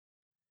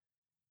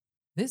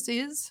This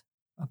is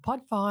a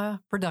Podfire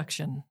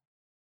production.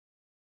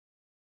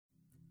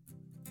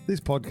 This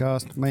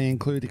podcast may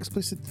include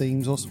explicit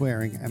themes or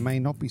swearing and may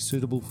not be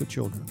suitable for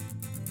children.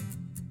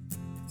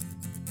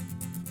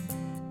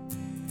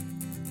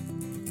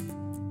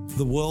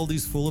 The world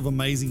is full of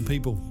amazing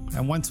people,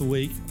 and once a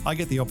week I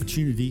get the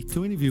opportunity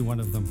to interview one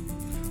of them.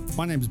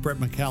 My name is Brett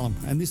McCallum,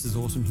 and this is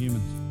Awesome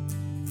Humans.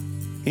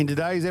 In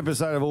today's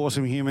episode of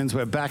Awesome Humans,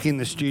 we're back in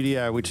the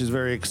studio, which is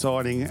very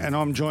exciting, and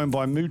I'm joined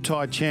by Muay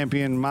Thai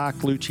champion Mark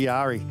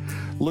Luciari.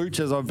 Luch,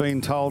 as I've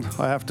been told,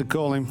 I have to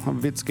call him. I'm a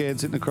bit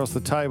scared sitting across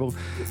the table.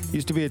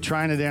 Used to be a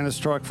trainer down at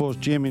Strikeforce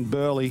Gym in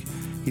Burleigh.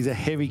 He's a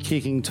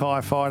heavy-kicking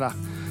Thai fighter.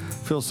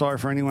 Feel sorry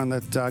for anyone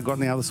that got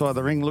on the other side of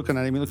the ring looking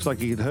at him. He looks like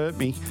he could hurt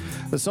me.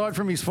 Aside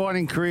from his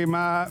fighting career,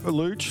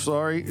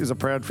 Luch is a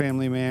proud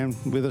family man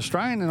with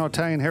Australian and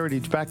Italian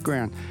heritage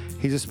background.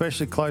 He's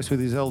especially close with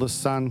his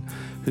eldest son,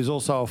 who's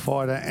also a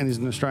fighter and is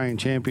an Australian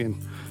champion.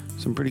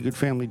 Some pretty good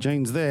family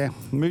genes there.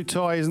 Muay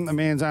Thai isn't the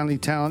man's only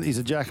talent. He's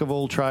a jack of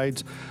all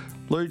trades.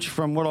 Luch,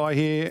 from what I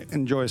hear,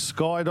 enjoys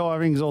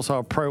skydiving. He's also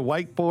a pro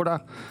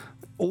wakeboarder.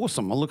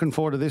 Awesome. I'm looking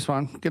forward to this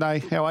one.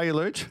 G'day. How are you,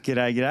 Luch?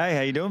 G'day.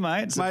 How you doing,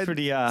 mate? It's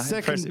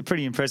a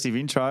pretty impressive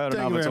intro. I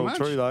don't know if it's all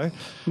true, though.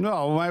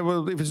 No, mate,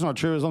 well, if it's not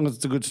true, as long as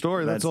it's a good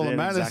story, that's all that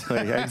matters.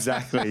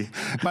 Exactly. Mate,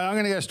 I'm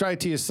going to go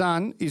straight to your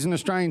son. He's an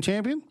Australian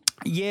champion?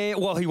 Yeah,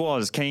 well, he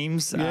was,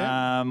 Keems.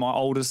 Yeah. My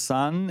oldest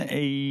son.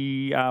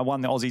 He won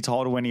the Aussie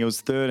title when he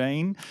was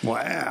 13.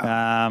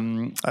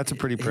 Wow. That's a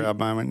pretty proud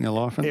moment in your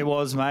life, isn't it? It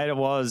was, mate. It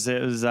was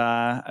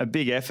a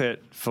big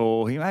effort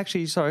for him.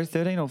 Actually,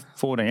 13 or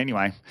 14.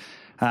 Anyway.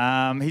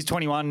 He's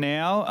 21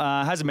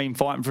 now. Hasn't been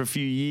fighting for a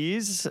few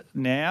years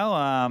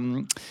now.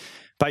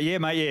 But yeah,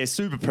 mate,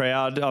 super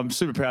proud. I'm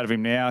super proud of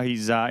him now.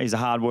 He's a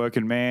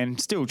hard-working man.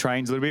 Still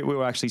trains a little bit. We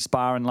were actually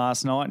sparring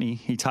last night, and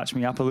he touched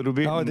me up a little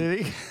bit. Oh,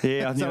 did he?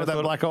 Yeah. Is that what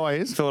that black eye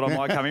is? Thought I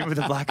might come in with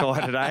a black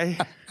eye today.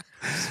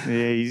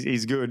 Yeah,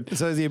 he's good.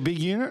 So is he a big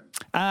unit?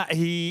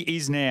 He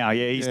is now.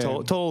 Yeah, he's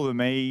taller than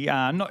me.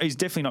 He's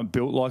definitely not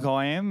built like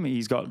I am.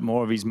 He's got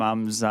more of his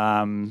mum's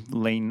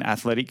lean,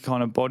 athletic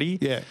kind of body.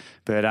 Yeah.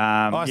 But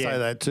I say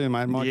that too,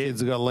 mate. My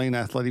kids have got lean,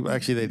 athletic.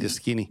 Actually, they're just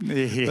skinny.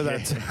 Yeah.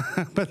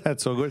 But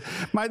that's all good,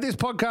 mate. This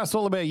podcast's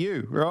all about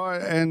you,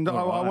 right? And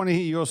I want to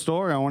hear your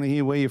story. I want to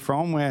hear where you're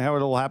from, how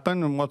it all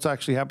happened, and what's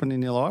actually happened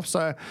in your life.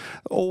 So,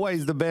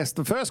 always the best.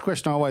 The first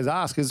question I always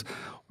ask is,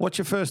 what's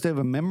your first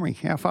ever memory?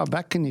 How far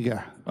back can you go?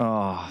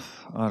 Oh,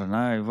 I don't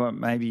know. What,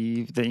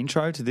 maybe the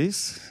intro to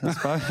this, I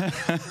suppose.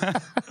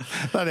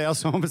 That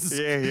Alzheimer's.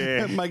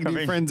 Yeah. Making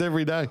new friends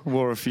every day.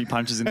 Wore a few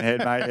punches in the head,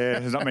 mate. Yeah,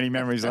 there's not many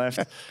memories left.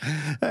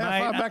 How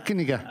far back can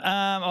you go?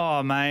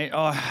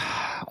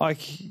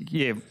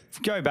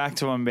 Go back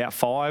to when I'm about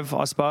 5,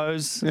 I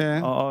suppose.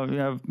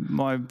 Yeah.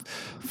 My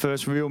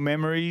first real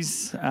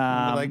memories.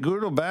 Were they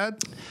good or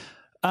bad?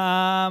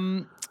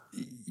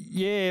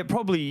 Yeah,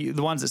 probably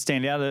the ones that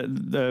stand out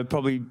are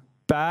probably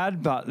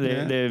bad, but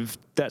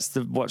that's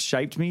what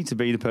shaped me to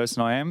be the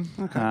person I am.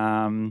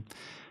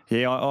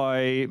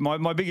 Okay.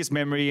 My biggest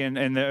memory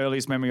and the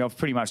earliest memory I've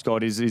pretty much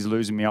got is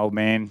losing my old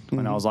man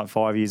when I was like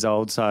 5 years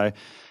old. So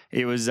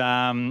it was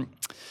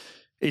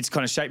it's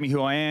kind of shaped me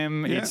who I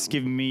am. Yeah. It's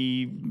given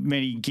me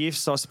many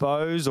gifts, I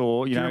suppose,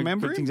 or Do you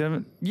remember things.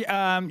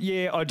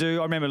 Yeah, I do.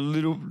 I remember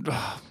little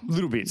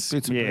bits.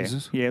 Bits and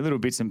pieces. Yeah, little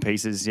bits and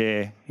pieces.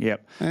 Yeah,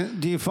 yep.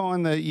 Do you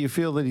find that you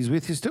feel that he's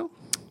with you still?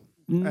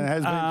 And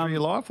has been for your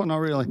life, or not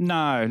really?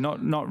 No,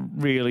 not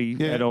really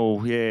at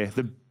all. Yeah,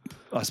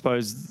 I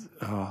suppose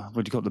what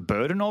do you call it? The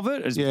burden of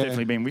it has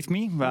definitely been with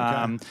me.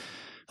 Okay.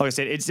 Like I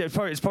said, it's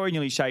probably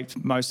nearly shaped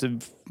most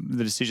of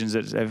the decisions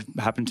that have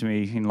happened to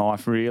me in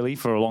life, really,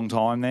 for a long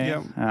time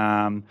there.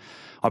 Yep.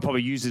 I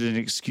probably used it as an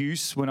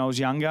excuse when I was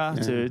younger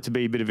to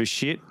be a bit of a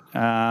shit,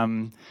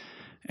 and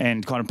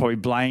kind of probably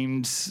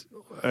blamed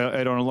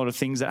it on a lot of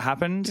things that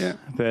happened. Yeah.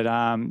 But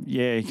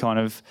kind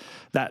of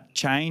that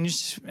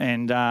changed,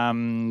 and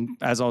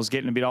as I was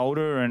getting a bit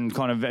older and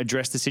kind of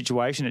addressed the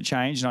situation, it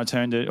changed, and I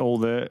turned all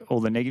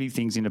the negative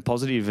things into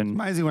positive. And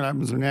amazing what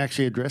happens when you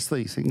actually address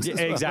these things. Yeah,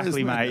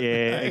 exactly, mate.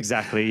 Yeah,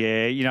 exactly.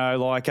 Yeah, a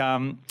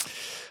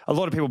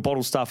lot of people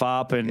bottle stuff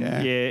up, and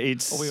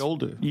it's we all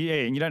do. Yeah,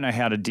 and you don't know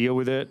how to deal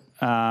with it.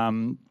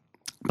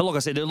 But like I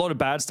said, a lot of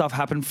bad stuff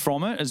happened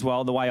from it as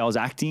well, the way I was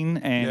acting.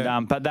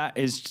 And but that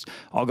is,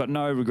 I've got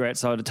no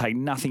regrets. I would take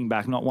nothing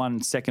back, not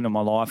 1 second of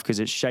my life,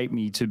 because it shaped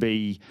me to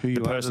be the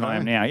person I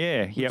am now.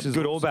 Yeah, good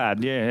awesome. Or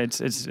bad. Yeah,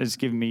 it's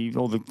given me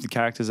all the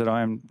characters that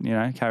I am,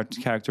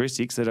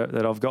 characteristics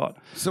that I've got.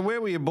 So where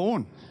were you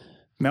born?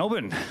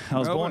 Melbourne. I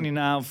was born in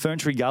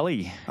Ferntree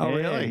Gully. Oh,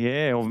 really?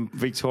 Yeah, or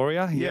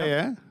Victoria.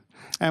 Yeah.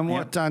 And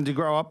what, did you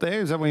grow up there?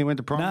 Is that when you went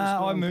to primary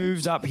school? No, I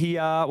moved up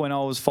here when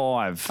I was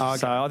 5. Oh, okay.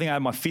 So I think I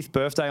had my 5th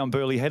birthday on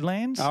Burleigh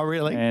Headlands. Oh,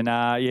 really? And,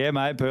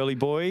 mate, Burleigh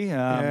boy.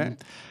 And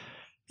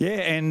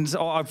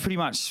I've pretty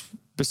much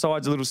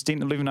besides a little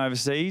stint living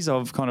overseas,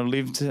 I've kind of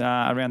lived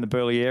around the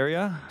Burleigh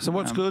area. So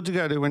what school did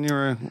you go to when you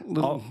were a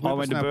little I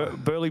went to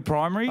Burleigh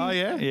Primary. Oh,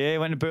 yeah? Yeah,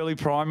 went to Burleigh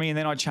Primary, and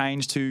then I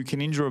changed to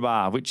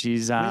Canindra, which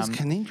is... Where's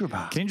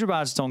Canindra?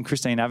 Canindra is on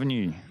Christine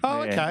Avenue.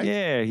 Oh, yeah. okay.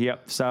 Yeah,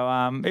 yep. So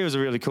it was a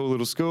really cool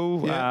little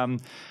school. Yeah. And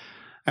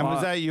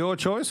was that your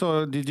choice,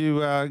 or did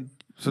you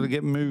sort of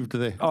get moved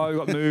there? I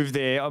got moved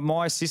there.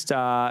 My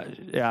sister,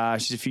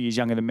 she's a few years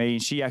younger than me,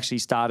 and she actually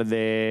started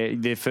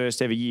their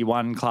first ever year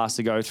one class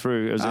to go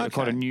through. It was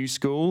quite a new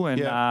school,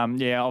 and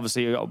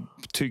obviously I got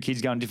 2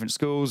 kids going to different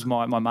schools.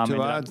 My mum ended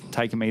up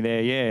taking me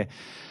there, yeah.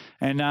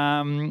 And,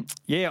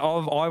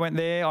 I went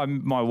there.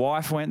 My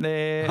wife went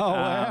there. Oh,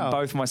 wow.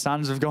 Both my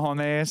sons have gone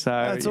there. So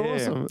That's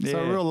awesome. Yeah. So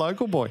a real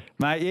local boy.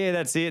 Mate, yeah,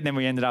 that's it. And then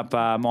we ended up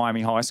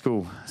Miami High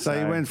School. So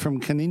you went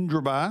from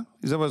Canindra,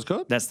 is that what it's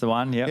called? That's the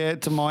one, yep. Yeah,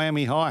 to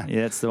Miami High.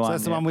 Yeah, that's the one. So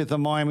that's the one with the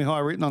Miami High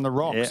written on the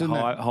rocks, Yeah, isn't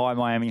it? High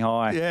Miami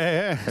High.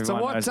 Yeah. So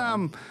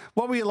Everyone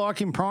what were you like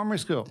in primary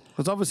school?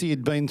 Because obviously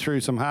you'd been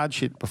through some hard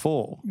shit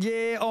before.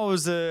 Yeah, I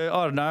was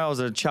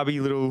a chubby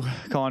little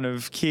kind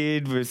of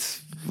kid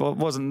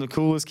wasn't the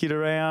coolest kid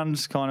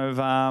around, kind of,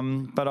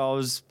 but I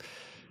was,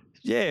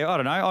 I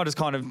don't know, I just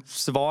kind of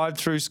survived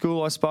through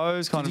school, I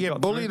suppose. Did you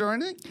get bullied or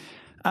anything?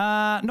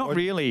 Not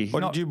really.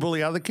 Or did you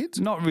bully other kids?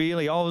 Not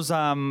really. I was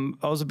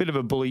a bit of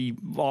a bully.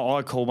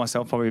 I call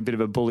myself probably a bit of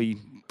a bully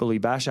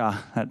basher.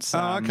 That's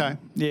okay.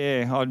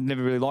 Yeah, I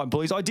never really liked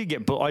bullies. I did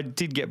get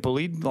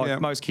bullied, like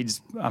most kids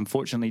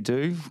unfortunately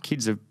do.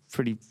 Kids are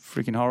pretty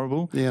freaking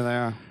horrible. Yeah, they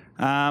are.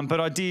 But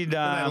I did.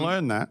 They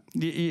learn that.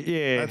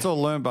 Yeah, that's all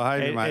learned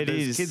behaviour, mate. It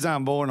is. Kids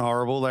aren't born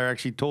horrible; they're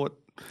actually taught.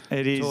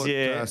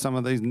 Some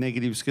of these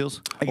negative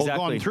skills. Exactly. Or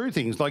gone through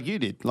things like you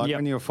did. Like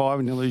when you were 5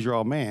 and you lose your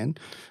old man,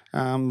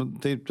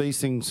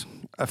 these things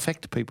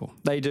affect people.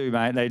 They do,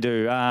 mate. They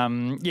do. I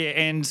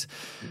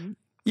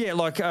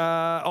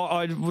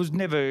was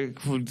never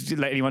would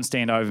let anyone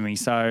stand over me.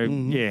 So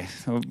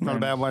Not a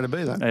bad way to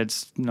be, though.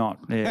 It's not.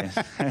 Yeah,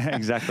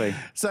 exactly.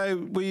 So,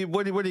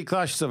 what do you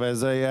class yourself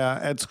as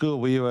at school?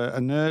 Were you a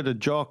nerd, a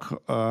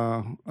jock,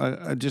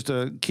 just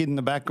a kid in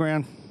the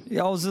background?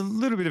 Yeah, I was a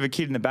little bit of a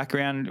kid in the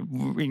background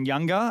in the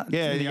younger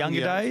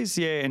days,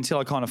 until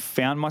I kind of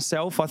found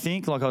myself, I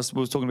think, like I was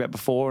talking about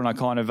before, and I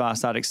kind of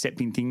started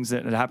accepting things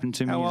that had happened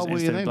to me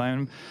instead of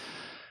blaming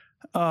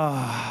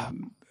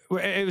them.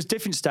 It was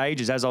different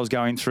stages as I was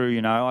going through,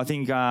 you know. I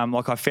think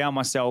I found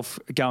myself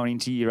going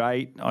into year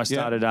 8. I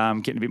started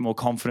getting a bit more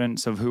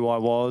confidence of who I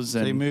was.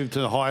 So you moved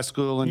to high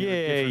school and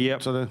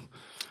sort of...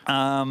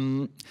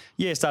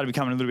 started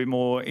becoming a little bit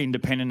more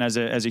independent as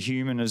a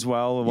human as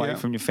well, away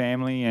from your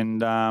family,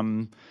 and I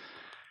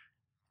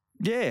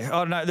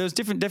don't know. There was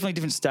definitely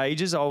different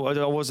stages.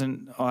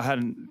 I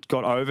hadn't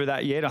got over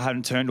that yet. I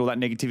hadn't turned all that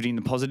negativity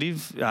into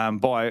positive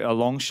by a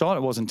long shot.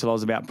 It wasn't until I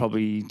was about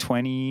probably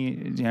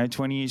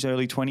 20-ish,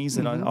 early 20s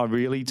that I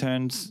really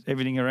turned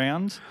everything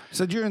around.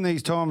 So during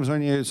these times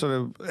when you're sort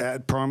of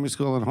at primary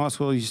school and high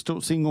school, you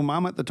still single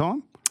mum at the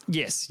time?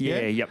 Yes.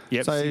 Yep.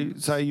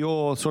 So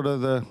you're sort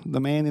of the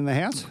man in the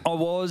house? I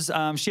was.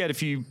 She had a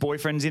few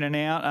boyfriends in and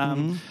out.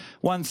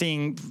 One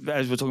thing,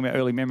 as we were talking about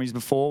early memories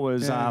before,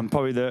 was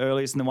probably the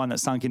earliest and the one that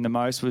sunk in the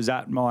most was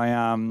at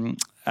my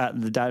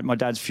my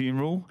dad's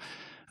funeral.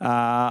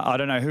 I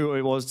don't know who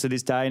it was to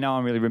this day. No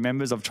one really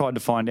remembers. I've tried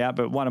to find out,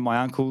 but one of my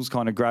uncles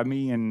kind of grabbed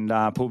me and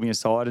pulled me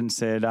aside and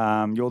said,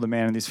 "You're the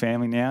man of this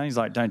family now." He's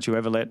like, "Don't you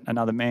ever let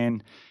another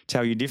man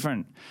tell you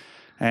different."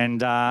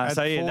 And at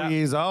 4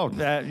 years old.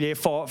 5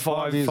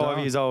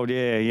 years old.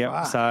 Yeah.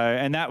 Wow. So,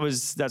 and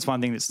that's one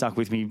thing that stuck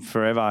with me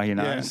forever, you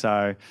know. Yeah.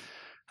 So,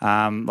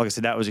 like I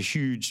said, that was a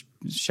huge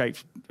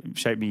shaped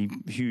me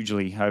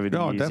hugely over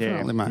the years.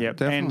 Definitely, mate. Yep.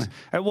 Definitely. And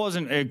it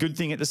wasn't a good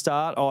thing at the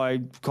start.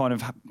 I kind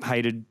of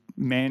hated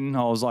men.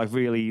 I was like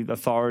really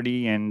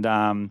authority, and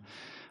I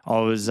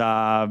was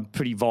a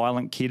pretty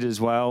violent kid as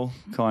well.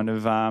 Kind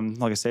of,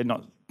 like I said,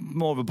 not.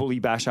 More of a bully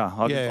basher.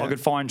 I could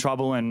find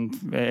trouble,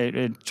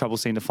 and trouble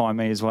seemed to find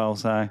me as well.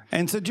 So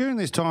during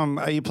this time,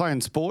 are you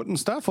playing sport and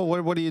stuff,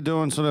 or what are you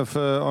doing sort of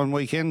on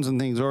weekends and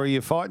things, or are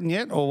you fighting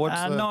yet, or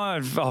what's No, I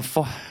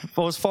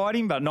was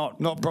fighting, but not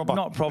proper.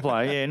 Not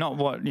proper. Yeah, not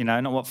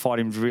what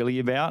fighting's really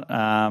about.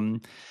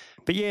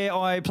 But yeah,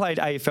 I played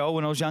AFL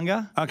when I was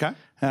younger. Okay.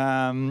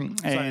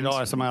 And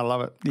nice, I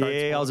love it.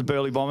 Great I was a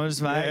Burleigh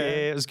Bombers, mate.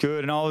 Yeah, it was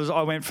good. And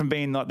I went from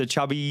being like the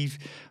chubby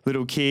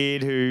little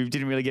kid who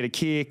didn't really get a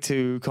kick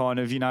to kind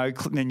of,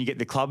 then you get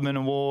the Clubman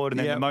Award and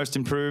then the Most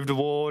Improved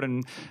Award,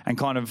 and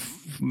kind of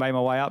made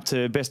my way up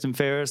to best and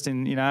fairest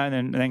and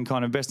then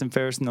kind of best and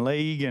fairest in the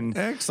league, and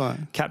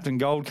excellent captain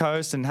Gold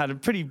Coast, and had a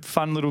pretty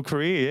fun little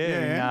career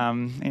in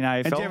AFL.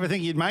 And did you ever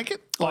think you'd make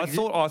it? I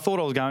thought I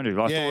was going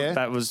to. I thought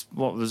that was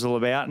what it was all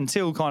about,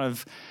 until kind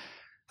of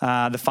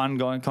the fun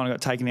kind of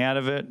got taken out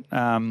of it.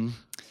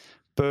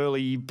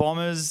 Burleigh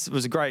Bombers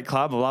was a great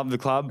club. I loved the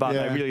club, but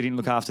they really didn't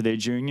look after their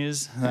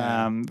juniors.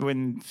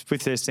 When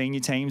with their senior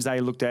teams, they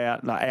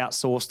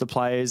outsourced the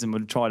players and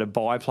would try to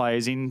buy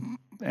players in,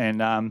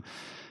 and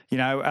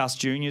us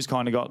juniors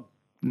kind of got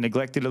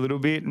neglected a little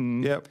bit.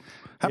 And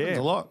Happens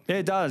a lot. Yeah,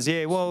 it does.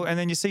 Yeah, well, and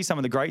then you see some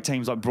of the great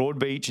teams like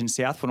Broadbeach and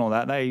Southport and all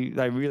that. They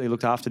really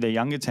looked after their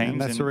younger teams.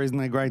 And that's the reason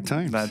they're great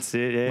teams. That's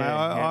it, yeah. Mate,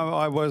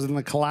 I was in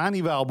the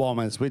Killarney Vale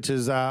Bombers, which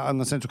is on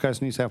the Central Coast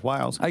of New South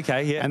Wales.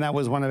 Okay, yeah. And that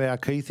was one of our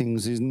key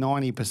things is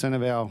 90%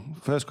 of our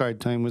first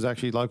grade team was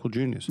actually local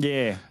juniors.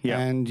 Yeah, yeah.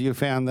 And you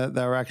found that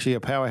they were actually a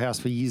powerhouse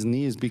for years and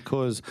years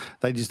because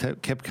they just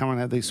kept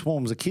coming out these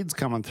swarms of kids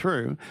coming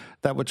through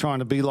that were trying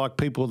to be like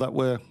people that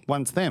were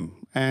once them.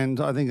 And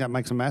I think that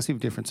makes a massive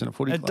difference in a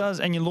footy club. It does,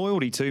 and your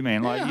loyalty too,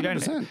 man. Like you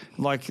 100%. don't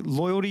like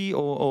loyalty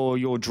or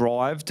your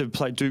drive to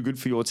do good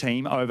for your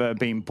team over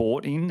being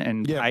bought in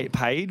and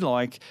paid.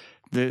 Like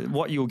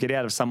what you'll get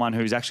out of someone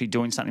who's actually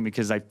doing something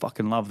because they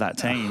fucking love that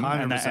team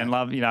and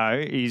love,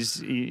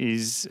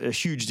 is a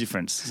huge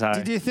difference. So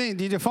did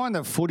you find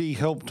that footy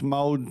helped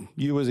mould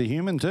you as a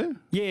human too?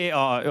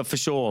 Yeah, for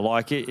sure.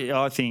 Like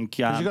I think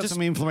you got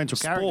some influential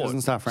characters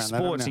and stuff around that.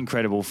 Sport's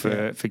incredible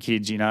for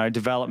kids.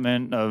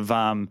 Development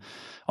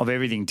of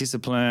everything,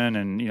 discipline,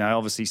 and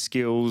obviously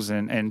skills,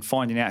 and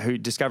finding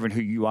out discovering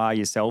who you are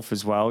yourself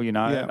as well.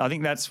 I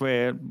think that's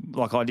where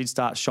I did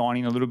start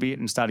shining a little bit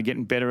and started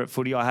getting better at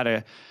footy.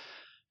 I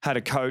had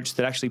a coach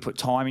that actually put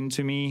time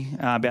into me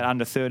about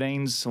under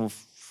 13s or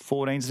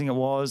 14s, I think it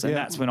was, and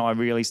that's when I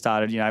really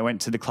started.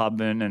 Went to the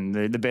clubman and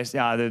the best,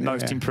 the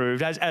most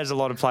improved, as a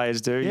lot of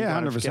players do. Yeah,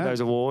 100%. Get those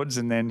awards,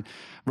 and then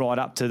right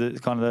up to the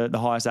kind of the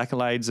highest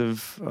accolades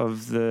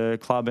of the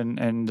club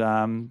and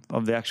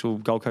of the actual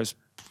Gold Coast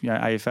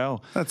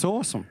AFL. That's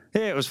awesome.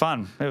 Yeah, it was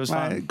fun. It was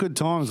fun. Good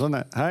times,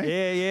 wasn't it?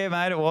 Hey? Yeah,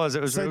 mate, it was.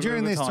 It was. So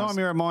during this time,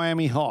 you're at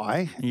Miami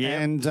High,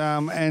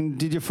 and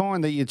did you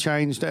find that you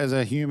changed as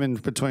a human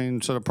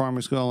between sort of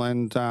primary school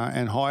and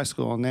high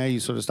school? And now you're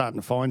sort of starting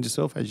to find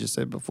yourself, as you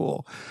said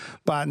before.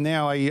 But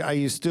now, are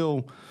you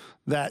still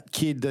that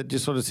kid that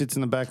just sort of sits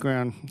in the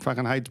background,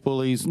 fucking hates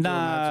bullies, doing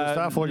that sort of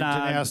stuff, or did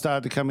you now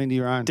start to come into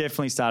your own?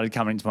 Definitely started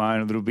coming into my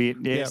own a little bit.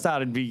 Yeah, it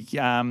started to be.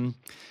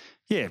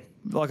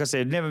 Like I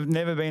said,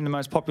 never been the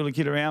most popular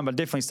kid around, but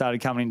definitely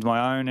started coming into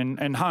my own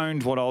and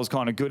honed what I was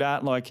kind of good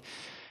at. Like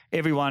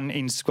everyone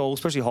in school,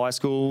 especially high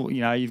school,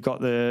 you've got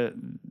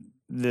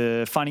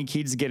the funny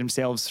kids that get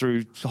themselves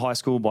through high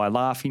school by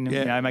laughing,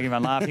 making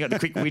everyone laugh. You've got the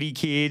quick, witty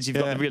kids. You've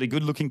got the really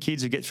good-looking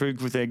kids who get through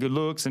with their good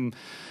looks. And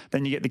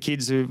then you get the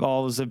kids who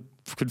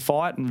could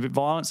fight and a bit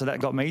violent. So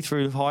that got me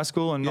through high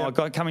school. And I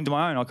got coming to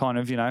my own. I kind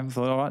of,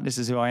 thought, all right, this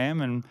is who I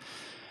am.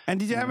 And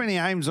did you have any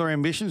aims or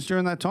ambitions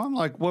during that time?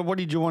 Like, what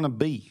did you want to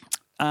be?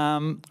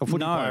 No,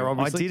 player,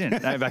 obviously. I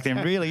didn't. No, back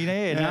then, really.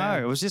 No,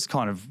 it was just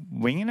kind of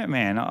winging it,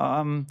 man.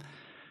 I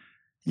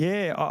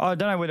don't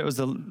know whether it was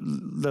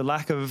the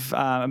lack of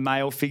a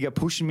male figure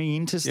pushing me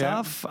into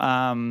stuff.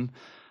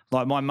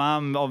 Like my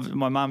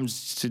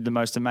mum's did the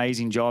most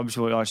amazing job.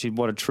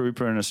 What a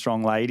trooper and a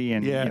strong lady,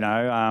 and you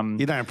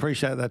don't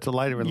appreciate that till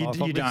later in life.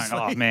 You don't.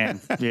 Oh man,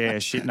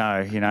 shit,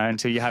 no.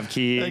 Until you have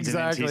kids,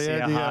 exactly, and then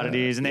you see how hard it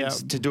is, and then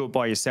to do it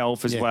by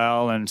yourself as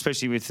well, and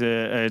especially with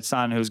a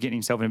son who's getting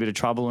himself in a bit of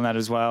trouble and that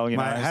as well. Mate,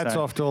 hats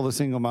off to all the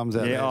single mums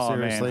out there.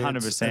 Seriously,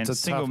 100%.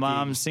 Single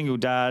mums, single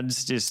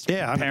dads, just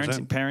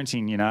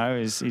parenting.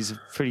 Is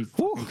pretty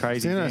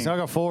crazy. I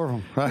got 4 of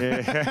them. Right?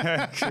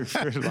 Yeah,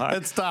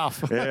 it's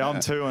tough. Yeah, I'm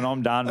 2 and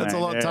I'm done. It's a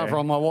lot tougher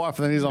on my wife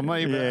than it is on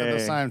me, but at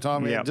the same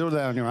time, do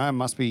that on your own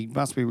must be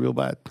real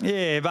bad.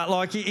 Yeah, but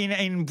like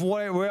in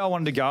where I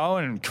wanted to go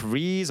and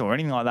careers or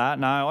anything like that,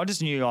 no, I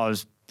just knew I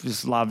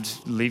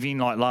loved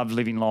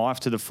living life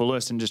to the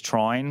fullest and just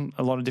trying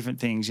a lot of different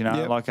things,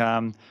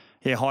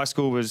 high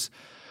school was.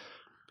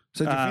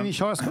 So did you finish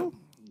high school?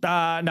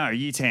 No,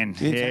 year 10.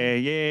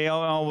 Yeah,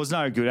 I was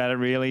no good at it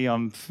really.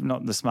 I'm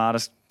not the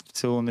smartest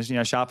tool in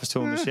the sharpest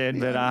tool in the shed,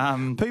 but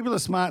people are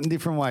smart in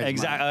different ways.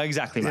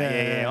 Exactly,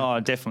 mate.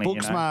 Oh, definitely.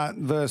 Book smart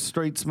versus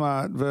street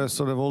smart versus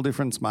sort of all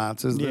different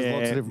smarts. There's lots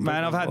of different.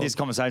 Man, I've had this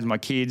conversation with my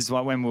kids,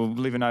 like when we're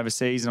living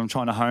overseas, and I'm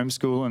trying to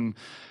homeschool and.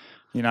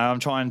 I'm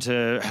trying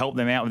to help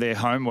them out with their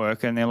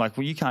homework, and they're like,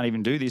 "Well, you can't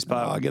even do this."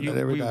 But I get that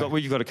every day.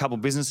 You've got a couple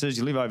of businesses.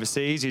 You live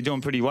overseas. You're doing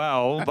pretty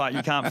well, but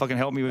you can't fucking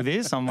help me with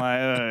this. I'm like,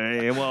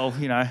 I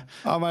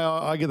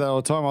get that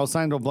all the time. I was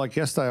saying to a bloke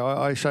yesterday.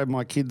 I showed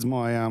my kids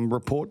my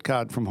report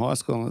card from high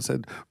school, and it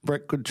said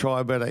Brett could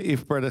try better.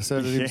 If Brett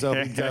asserted himself,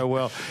 he'd go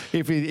well.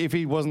 If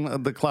he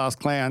wasn't the class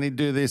clown, he'd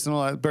do this and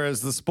all that. Whereas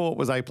the sport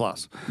was A+.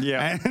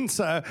 Yeah. And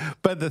so,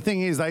 but the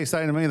thing is, they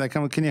say to me, they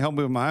come, "Can you help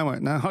me with my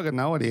homework?" No, I got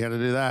no idea how to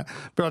do that.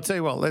 But I'll tell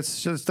you. Well, let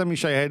me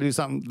show you how to do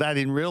something that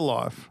in real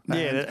life.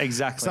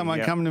 Exactly.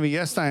 Someone come to me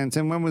yesterday and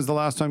said, "When was the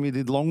last time you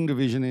did long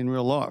division in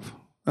real life?"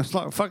 It's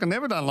like, fucking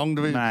never done long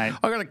division. Mate.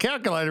 I got a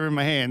calculator in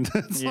my hand.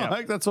 It's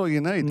like, that's all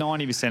you need.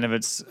 90% of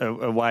it's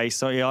a waste.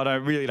 So, I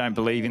really don't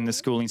believe in the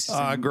schooling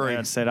system. I agree.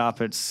 It's set up.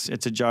 It's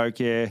a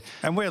joke,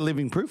 And we're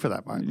living proof of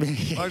that,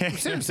 mate. Like,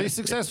 seriously,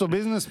 successful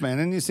businessman.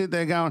 And you sit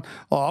there going,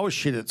 I was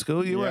shit at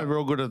school. You weren't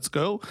real good at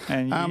school.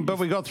 But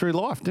we got through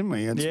life, didn't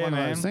we? It's one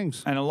of those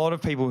things. And a lot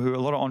of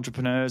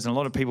entrepreneurs and a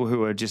lot of people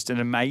who are just an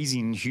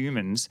amazing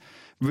humans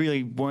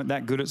really weren't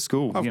that good at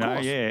school, of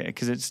course.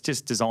 Because it's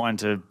just designed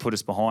to put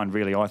us behind,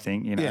 really, I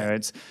think,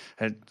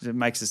 it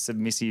makes us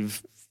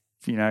submissive,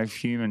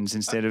 humans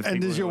instead of. And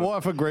people does who your are-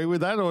 wife agree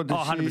with that, or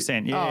does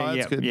 100%. she? Yeah,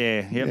 that's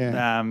yeah,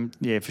 good.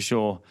 yeah, for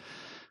sure.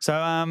 So,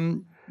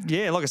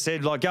 like I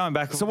said, like going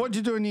back. So what did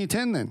you do in year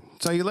 10 then?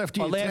 So you left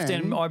year I left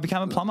 10. and I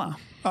became a plumber.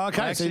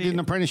 Okay, I so you did an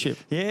apprenticeship.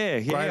 Yeah.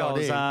 Great I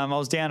idea.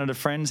 was down at a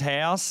friend's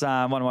house,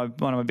 one of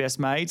my best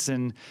mates,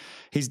 and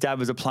his dad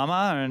was a plumber,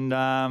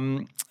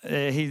 and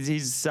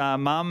his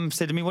mum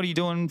said to me, "What are you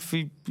doing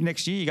for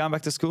next year? You going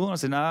back to school?" And I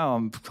said,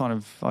 "No,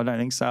 I don't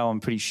think so. I'm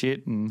pretty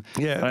shit, and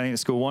Yeah. I don't think the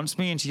school wants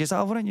me." And she goes,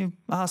 "Oh, why don't you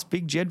ask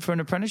Big Jed for an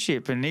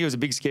apprenticeship?" And he was a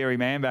big scary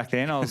man back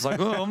then. I was like,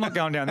 "Oh, I'm not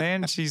going down there."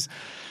 And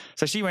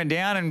so she went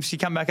down and she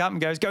come back up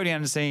and goes, "Go down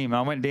and see him." And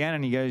I went down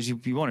and he goes,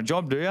 you want a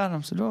job, do you? And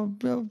I said, "Oh,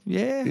 well,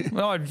 yeah."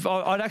 Well,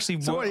 I'd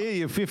actually. So what year?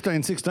 You're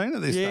 15, 16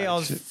 at this stage? Yeah, I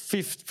was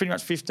pretty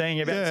much 15.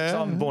 Yeah.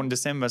 I'm born in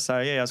December, so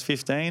yeah, I was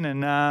 15.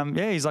 And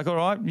he's like, "All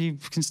right, you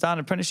can start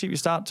an apprenticeship. You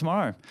start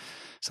tomorrow."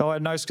 So I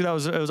had no school.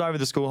 It was over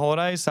the school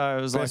holidays, so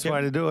it was Best like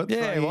way to do it. Yeah,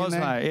 Throw it you was, in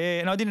there. mate. Yeah,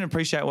 and I didn't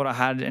appreciate what I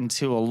had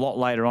until a lot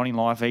later on in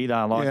life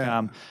either. Like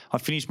Yeah. I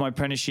finished my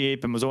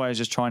apprenticeship and was always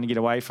just trying to get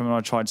away from it.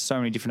 I tried so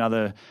many different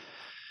other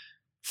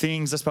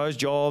things, I suppose,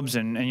 jobs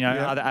and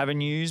other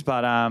avenues.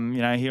 But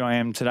here I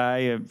am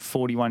today at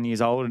 41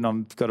 years old and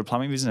I've got a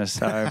plumbing business.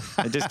 So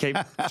it just keeps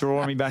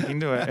drawing me back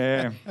into it.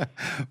 Yeah.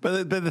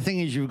 But the thing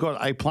is, you've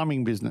got a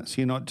plumbing business.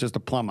 You're not just a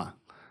plumber.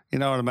 You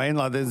know what I mean?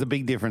 Like, there's a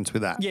big difference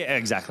with that. Yeah,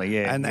 exactly.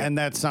 Yeah. And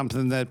that's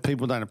something that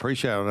people don't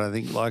appreciate, I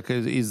think,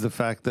 is the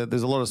fact that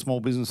there's a lot of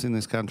small business in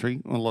this country.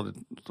 A lot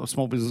of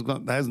small business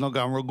has not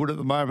gone real good at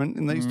the moment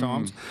in these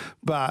times,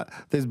 but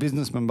there's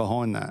businessmen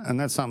behind that. And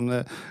that's something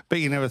that, but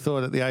you never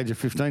thought at the age of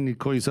 15 you'd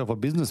call yourself a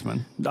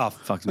businessman. Oh,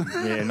 fuck.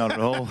 Yeah, not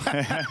at all.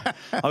 I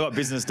got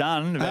business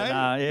done.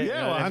 But, Hey?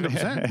 yeah,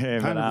 100%. Yeah,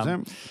 but,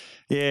 100%.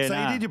 yeah, So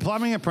you did your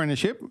plumbing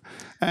apprenticeship,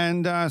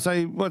 and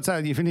so what's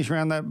that? You finished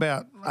around that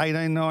about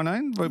 18,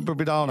 19, a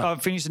bit older. I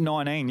finished at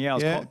 19, yeah. I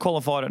was Yeah.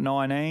 qualified at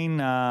 19.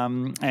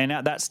 And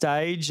at that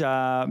stage,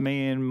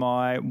 me and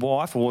my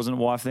wife, or wasn't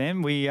a wife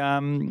then, we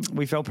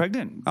fell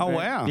pregnant. Oh,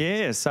 wow.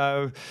 Yeah,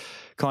 so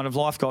kind of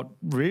life got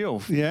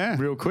real. Yeah.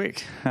 Real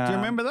quick. Do you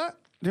remember that?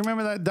 Do you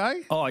remember that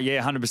day? Oh,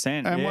 yeah,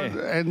 100%. And,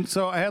 yeah. and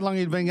so how long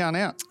had you been going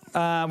out?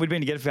 We'd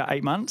been together for about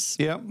 8 months.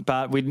 Yep.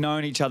 But we'd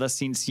known each other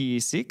since year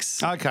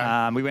 6.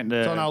 Okay. We went to...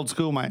 It's an old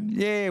school, mate.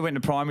 Yeah, went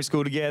to primary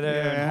school together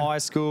Yeah. and high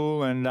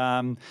school,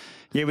 and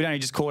we'd only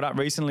just caught up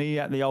recently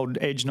at the old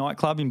Edge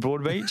nightclub in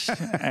Broadbeach,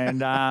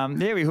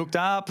 and we hooked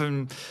up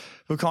and.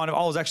 I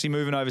was actually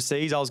moving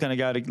overseas. I was going to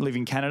go to live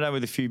in Canada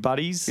with a few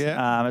buddies,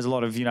 as a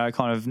lot of,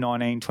 kind of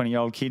 19,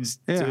 20-year-old kids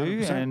do.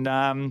 100%. And,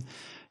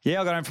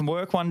 I got home from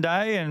work one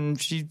day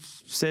and she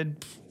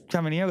said,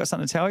 "Come in here, I've got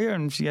something to tell you."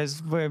 And she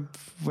goes, we're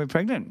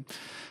pregnant.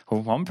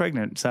 Well, I'm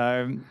pregnant.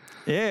 So,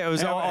 yeah, it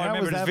was, I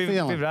remember was it as that vivid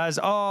feeling? as,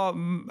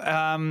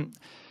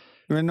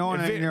 You're a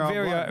 19-year-old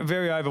very, bloke.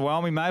 very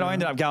overwhelming, mate. I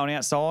ended up going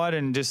outside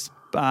and just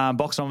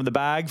boxing on with the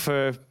bag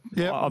for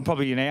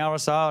probably an hour or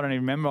so. I don't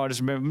even remember. I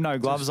just remember no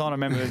gloves on. I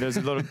remember there was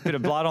a little bit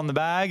of blood on the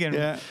bag, and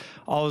Yeah.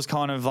 I was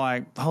kind of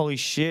like, "Holy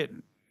shit."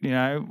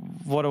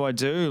 What do I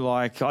do?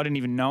 Like, I didn't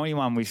even know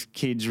anyone with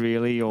kids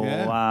really, or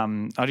I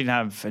didn't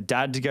have a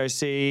dad to go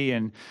see,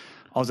 and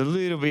I was a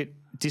little bit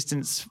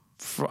distanced.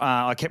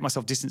 I kept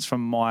myself distanced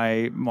from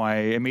my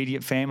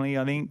immediate family,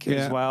 I think,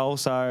 as well.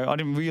 So I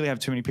didn't really have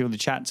too many people to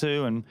chat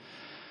to, and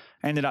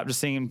ended up just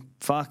thinking,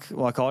 fuck,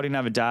 like I didn't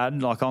have a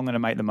dad, like I'm going to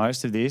make the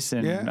most of this.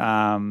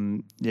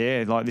 And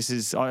like this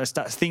is,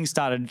 things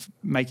started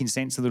making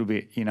sense a little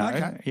bit,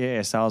 Okay.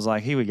 Yeah, so I was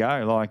like, here we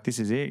go, like this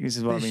is it. This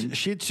is what I've been.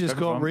 Shit's just prepping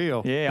got for.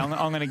 real. Yeah,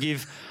 I'm going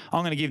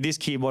to give this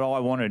kid what I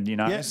wanted,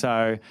 Yeah.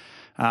 So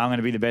I'm going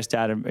to be the best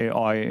dad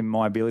in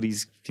my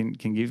abilities can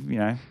give,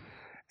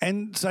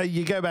 And so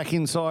you go back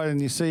inside and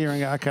you see her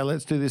and go, okay,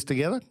 let's do this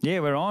together.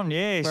 Yeah, we're on.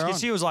 Yeah, We're on.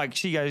 she was like,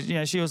 she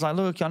was like,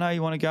 look, I know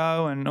you want to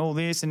go and all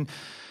this, and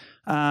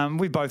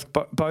we both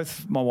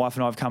my wife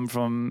and I have come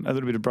from a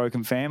little bit of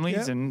broken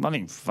families, Yeah. and I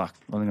think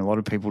a lot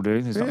of people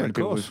do. There's not Yeah, many of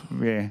people. course.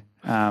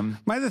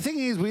 Mate, The thing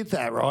is with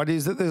that, right,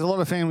 is that there's a lot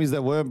of families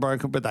that weren't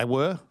broken, but they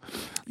were.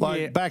 Like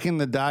Yeah. back in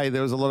the day,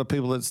 there was a lot of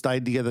people that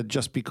stayed together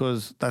just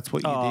because that's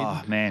what you oh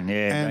did. man,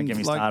 yeah, don't get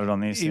me like, started on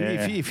this.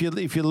 If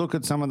you look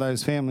at some of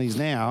those families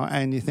now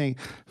and you think,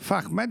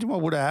 fuck, imagine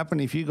what would have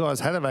happened if you guys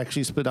had have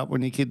actually split up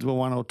when your kids were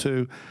 1 or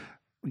 2,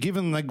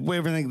 given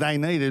everything they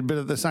needed, but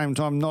at the same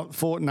time not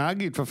fought and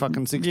argued for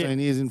fucking 16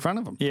 years in front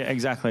of them. Yeah,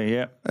 exactly.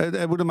 Yeah.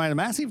 It would have made a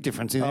massive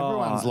difference in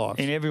everyone's life.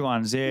 In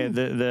everyone's, yeah.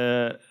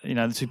 The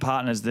two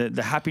partners,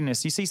 the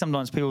happiness. You see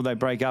sometimes people, they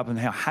break up and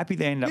how happy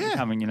they end up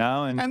becoming,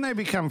 And they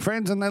become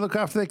friends and they look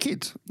after their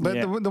kids. But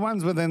Yeah. the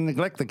ones where they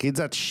neglect the kids,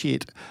 that's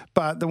shit.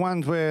 But the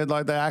ones where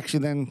like they actually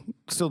then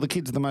still the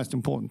kids are the most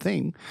important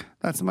thing,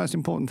 that's the most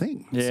important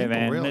thing. Yeah, Simple,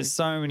 man. Really. There's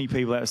so many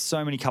people, there's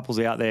so many couples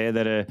out there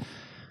that are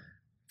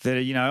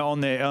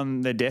on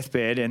their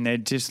deathbed and they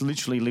just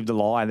literally lived a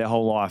lie their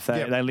whole life.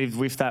 They lived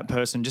with that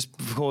person just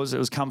because it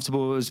was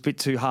comfortable. It was a bit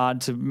too hard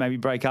to maybe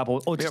break up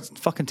or just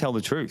fucking tell the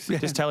truth.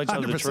 Just tell each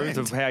other the 100%. truth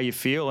of how you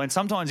feel. And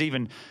sometimes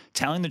even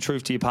telling the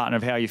truth to your partner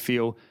of how you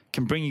feel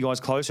can bring you guys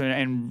closer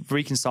and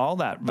reconcile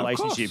that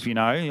relationship. course. You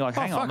know, you're like,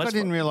 Oh, hang on, fuck, I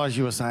didn't realise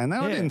you were saying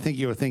that. I Yeah. didn't think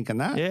you were thinking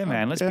that. yeah,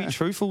 man, let's be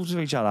truthful to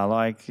each other.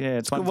 Like, yeah,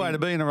 it's one Good way thing.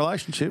 to be in a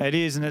relationship. It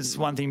is, and it's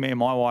one thing me and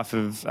my wife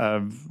have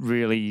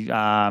really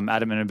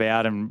adamant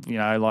about, and you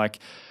know, like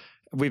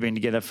we've been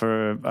together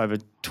for over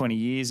 20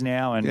 years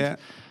now, and Yeah.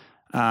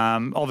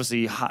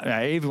 obviously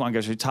everyone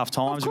goes through tough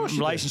times. course you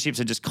do. Relationships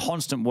are just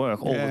constant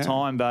work all Yeah. the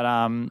time, but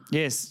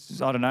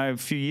yes, I don't know. A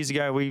few years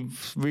ago, we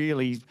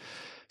really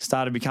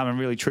started becoming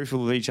really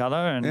truthful with each other,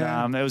 and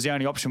Yeah. that was the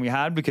only option we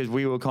had because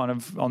we were kind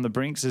of on the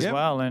brinks as Yep.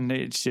 well. And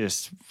it's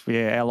just,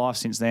 yeah, our life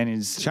since then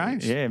is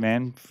Changed. Yeah,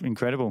 man,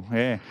 incredible.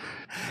 Yeah.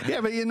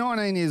 Yeah, but you're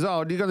 19 years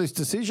old. You've got this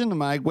decision to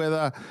make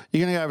whether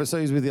you're going to go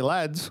overseas with your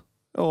lads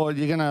or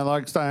you're going to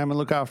like stay home and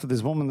look after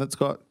this woman that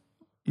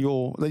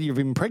you've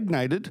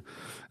impregnated.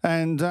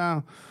 And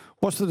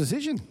what's the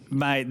decision?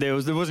 Mate, there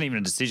wasn't even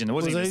a decision. It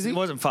wasn't Was it even,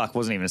 easy?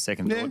 wasn't even a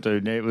second Yeah. thought,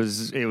 dude. It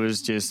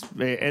was just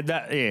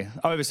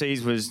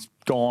overseas was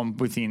gone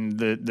within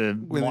the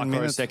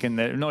microsecond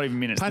that not even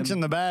minutes. Punch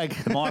in the bag.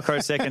 The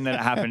microsecond that it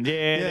happened.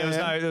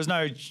 Yeah, there was no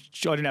I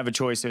didn't have a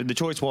choice. The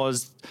choice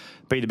was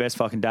be the best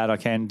fucking dad I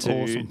can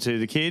Awesome. to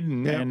the kid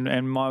and, Yeah.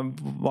 and my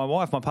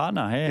wife, my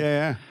partner.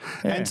 Yeah.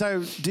 Yeah. And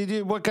so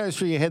what goes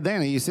through your head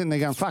then? Are you sitting there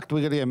going, fuck, do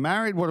we got to get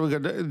married? What do we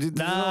got to do?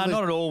 Nah,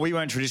 not at all. We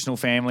weren't traditional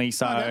family,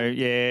 so Okay.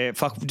 yeah,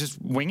 fuck, just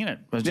winging it.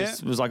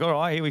 It was like, all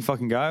right, here we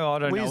fucking go. I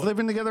don't Were know. you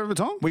living together at the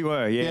time? We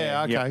were,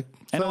 yeah. Yeah, okay.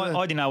 And So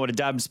I didn't know what a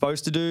dad was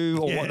supposed to do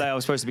or Yeah. what they were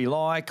supposed to be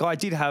like. I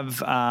did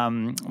have,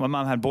 my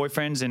mum had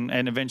boyfriends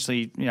and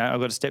eventually, I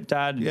got a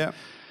stepdad. Yeah.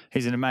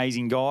 He's an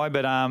amazing guy.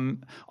 But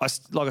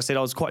like I said, I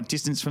was quite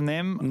distanced from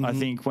them. Mm-hmm. I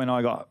think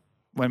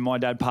when my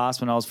dad passed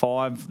when I was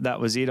 5, that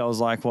was it. I was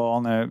like, well,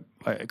 I'm going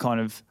to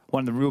kind of,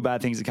 one of the real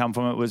bad things that come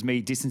from it was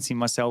me distancing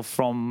myself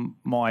from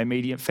my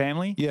immediate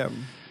family. Yeah.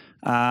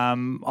 I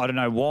don't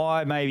know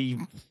why. Maybe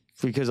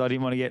because I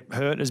didn't want to get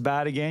hurt as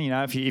bad again.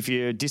 If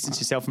you distance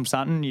yourself from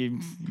something,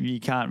 you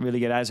can't really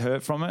get as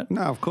hurt from it.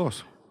 No, of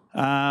course.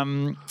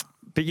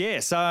 But yeah,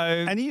 so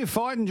And are you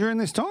fighting during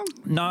this time?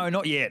 no,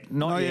 not yet,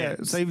 not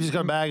yet. So you've just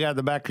got a bag out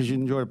the back because you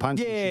enjoyed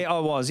punching. Yeah, I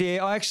was.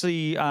 Yeah, I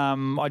actually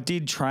I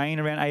did train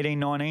around 18,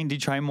 19.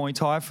 Did train Muay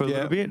Thai for a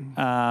little bit.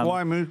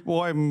 Why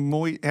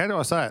Muay? How do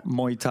I say it?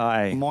 Muay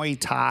Thai. Muay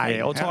Thai.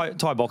 Yeah, or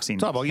Thai boxing.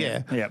 Thai boxing,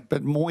 yeah. Yeah.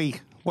 But Muay,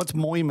 what's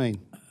Muay mean?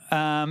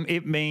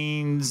 It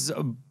means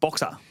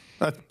boxer.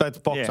 That's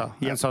boxer.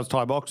 Yeah. And so it's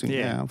Thai boxing. Yeah.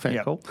 Yeah, fair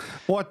Yeah. cool.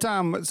 What?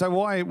 So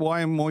why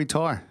Muay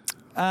Thai?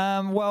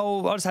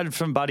 Well, I just had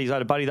some buddies. I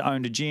had a buddy that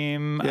owned a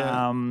gym.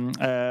 Yeah.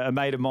 A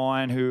mate of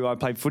mine who I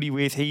played footy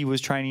with, he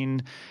was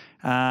training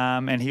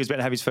and he was about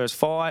to have his first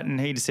fight. And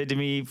he just said to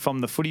me from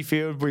the footy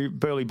field,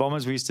 Burleigh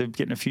Bombers, we used to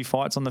get in a few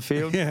fights on the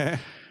field. Yeah.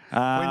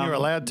 When you were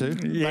allowed to.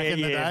 Yeah, back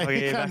in the day. yeah, You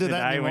back can't in do the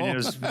that day when anymore.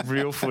 it was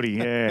real footy,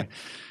 yeah.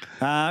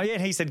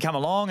 And he said, come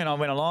along, and I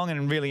went along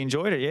and really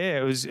enjoyed it. Yeah,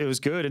 it was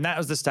good. And that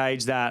was the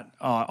stage that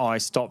I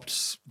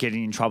stopped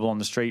getting in trouble on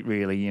the street,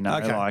 really,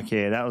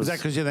 Okay. that was... Is that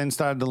because you then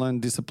started to learn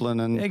discipline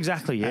and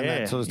Exactly, and yeah.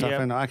 that sort of stuff?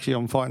 Yep. And actually,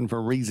 I'm fighting for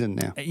a reason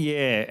now.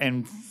 Yeah,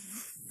 and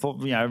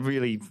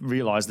really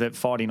realised that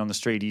fighting on the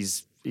street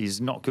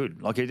is not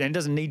good. Like, and it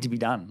doesn't need to be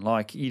done.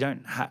 Like, you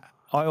don't...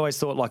 I always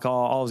thought, like, I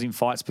was in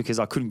fights because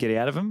I couldn't get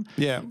out of them.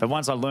 Yeah. But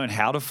once I learned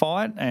how to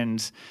fight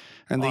and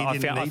And I you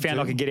didn't found need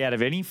I to. could get out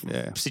of any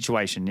Yeah.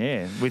 situation,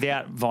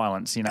 without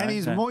violence, And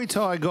is So- Muay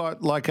Thai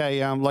got like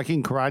a like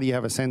in karate you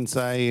have a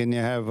sensei and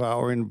you have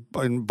or in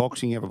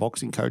boxing you have a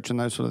boxing coach and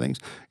those sort of things.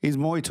 Is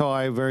Muay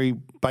Thai very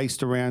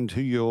based around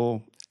who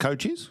your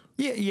coach is?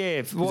 Yeah.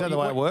 Is that the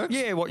way it works?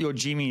 Yeah, what your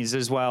gym is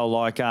as well.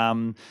 Like a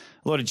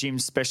lot of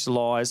gyms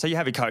specialise. So you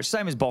have your coach,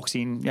 same as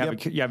boxing.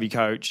 You have your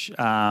coach,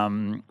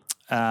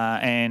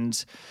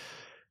 and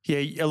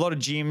a lot of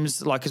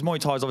gyms like because Muay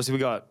Thai is obviously we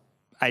got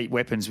 8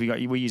 weapons. We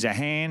use our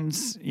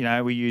hands,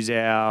 we use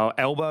our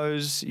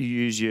elbows, you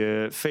use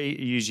your feet,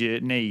 you use your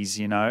knees,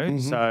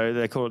 So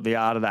they call it the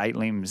art of the 8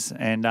 limbs.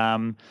 And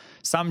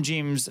some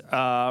gyms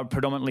are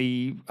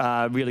predominantly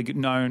really good,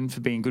 known for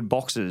being good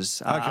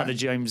boxers. Other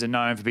gyms are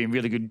known for being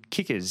really good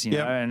kickers,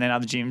 Yep. and then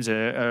other gyms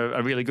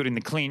are really good in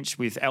the clinch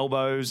with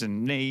elbows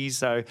and knees.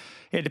 So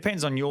it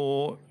depends on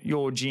your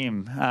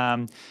gym.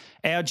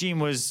 Our gym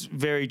was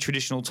very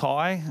traditional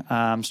Thai,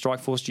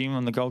 Strikeforce gym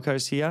on the Gold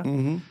Coast here.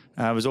 Mm-hmm.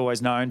 Was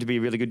always known to be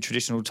a really good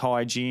traditional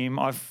Thai gym.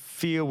 I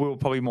feel we were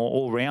probably more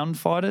all-round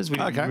fighters. We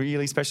didn't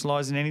really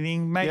specialise in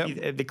anything.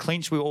 Maybe the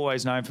clinch, we were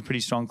always known for pretty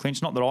strong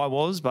clinch. Not that I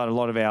was, but a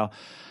lot of our...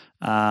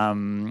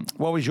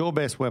 What was your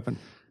best weapon?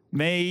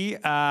 Me...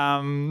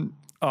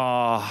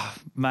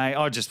 mate,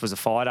 I just was a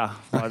fighter.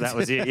 Like, that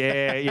was it.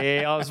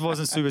 Yeah. I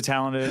wasn't super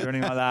talented or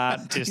anything like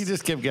that. You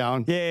just kept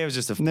going. Yeah, it was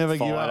just a Never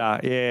fighter. give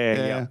up.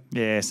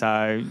 Yeah.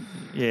 So,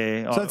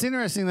 yeah. So it's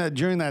interesting that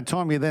during that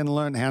time you then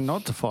learned how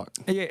not to fight.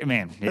 Yeah,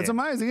 man. Yeah. It's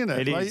amazing, isn't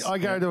it? It Like, is, I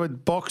go to a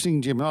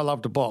boxing gym and I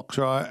love to box,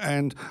 right?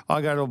 And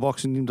I go to a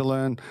boxing gym to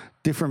learn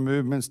different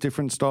movements,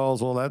 different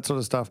styles, all that sort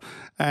of stuff.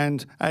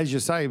 And as you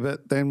say,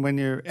 but then when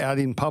you're out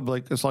in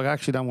public, it's like, I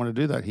actually don't want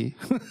to do that here.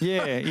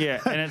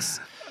 Yeah. And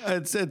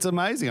It's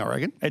amazing, I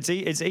reckon. It's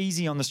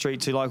easy on the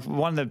street too. Like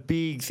one of the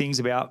big things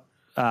about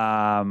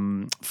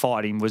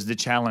fighting was the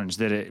challenge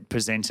that it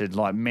presented,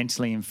 like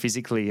mentally and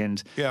physically.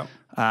 And Yeah.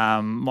 I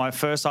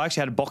actually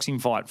had a boxing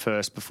fight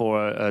first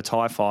before a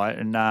Thai fight,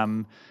 and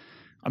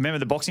I remember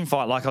the boxing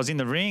fight. Like I was in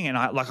the ring and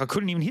I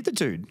couldn't even hit the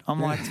dude. I'm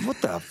like, what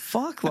the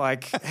fuck?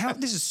 Like, how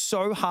this is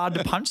so hard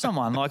to punch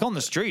someone. Like on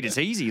the street, it's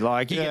easy.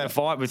 Like you get in a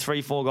fight with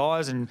 3-4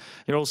 guys and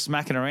you're all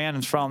smacking around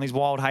and throwing these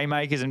wild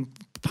haymakers and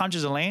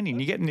punches are landing.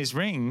 You get in this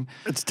ring,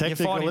 It's you're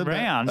technical, fighting isn't it?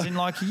 rounds, and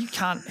like you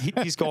can't hit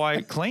this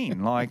guy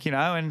clean. Like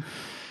and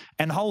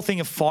the whole thing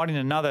of fighting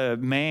another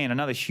man,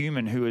 another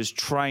human who is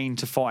trained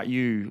to fight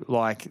you,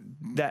 like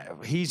that,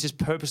 he's just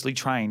purposely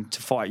trained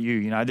to fight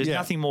you. There's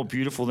nothing more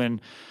beautiful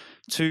than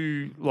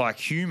two like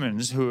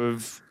humans who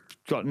have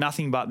got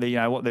nothing but the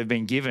what they've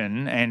been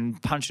given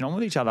and punching on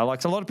with each other.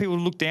 Like a lot of people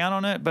look down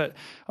on it, but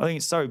I think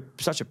it's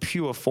such a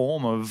pure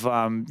form of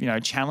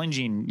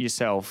challenging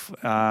yourself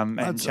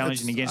and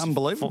challenging against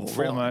unbelievable,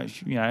 former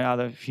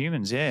other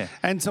humans. Yeah.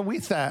 And so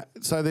with that,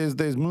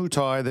 there's Muay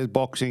Thai, there's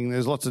boxing,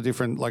 there's lots of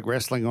different like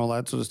wrestling, all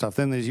that sort of stuff.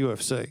 Then there's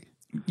UFC.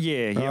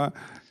 Yeah. Yeah. Right?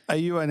 Are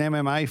you an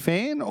MMA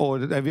fan, or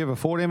have you ever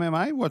fought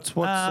MMA? What's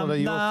sort of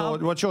your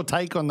thought? What's your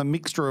take on the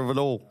mixture of it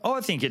all? I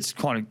think it's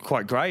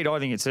quite great. I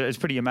think it's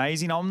pretty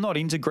amazing. I'm not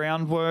into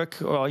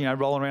groundwork or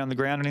rolling around the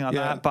ground or anything like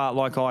that, but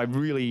like I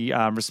really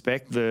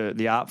respect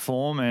the art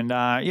form, and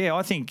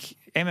I think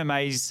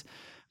MMA's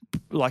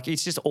like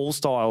it's just all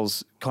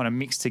styles kind of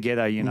mixed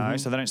together,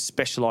 so they don't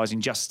specialise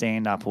in just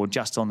stand up or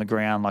just on the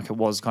ground like it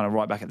was kind of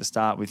right back at the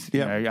start with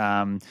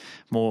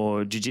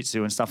more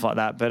jiu-jitsu and stuff like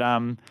that. But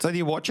so do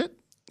you watch it?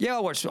 Yeah,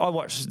 I watch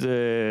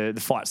the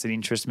fights that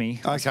interest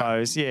me. I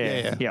suppose.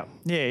 Yeah.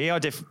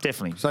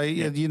 Definitely. So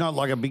you're not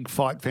like a big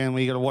fight fan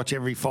where you got to watch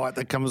every fight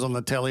that comes on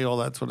the telly, all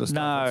that sort of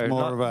stuff. No, it's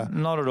more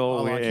not at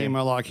all. I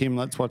like him.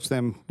 Let's watch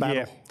them battle.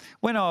 Yeah.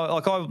 When I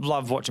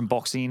love watching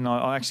boxing.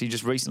 I actually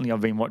just recently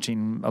I've been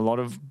watching a lot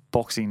of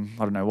boxing.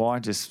 I don't know why.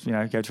 Just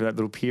go through that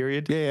little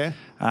period. Yeah.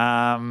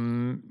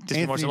 Just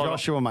Anthony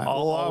Joshua, mate. I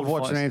love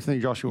watching Anthony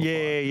Joshua.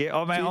 Yeah.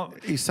 I mean,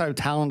 he's so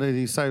talented.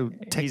 He's so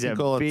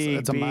technical.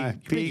 He's a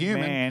big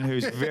man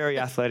who's very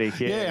athletic.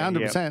 Yeah,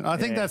 100%. I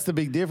think that's the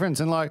big difference.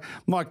 And like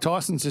Mike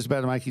Tyson's just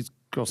about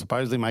to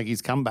supposedly make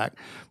his comeback.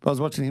 But I was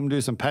watching him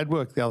do some pad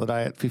work the other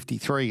day at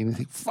 53, and you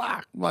think,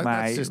 fuck, like mate,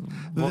 that's just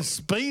the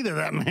speed of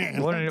that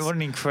man. What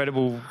an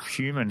incredible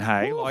human,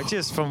 hey? Like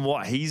just from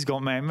what he's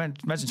got, man.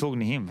 Imagine talking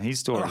to him. His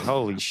story,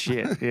 holy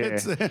shit. Yeah,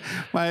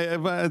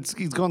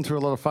 he's gone through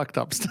a lot of fucked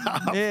up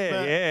stuff.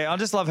 Yeah. I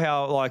just love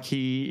how like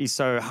he is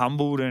so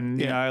humbled, and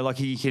like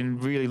he can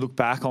really look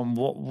back on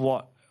what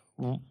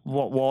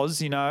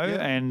was,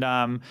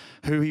 and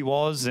who he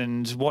was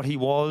and what he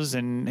was,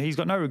 and he's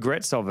got no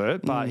regrets of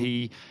it, but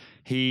he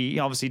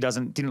obviously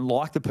didn't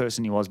like the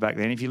person he was back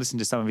then. If you listen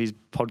to some of his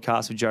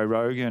podcasts with Joe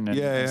Rogan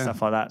and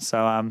stuff like that.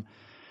 So,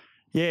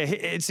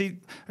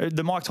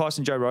 the Mike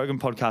Tyson, Joe Rogan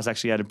podcast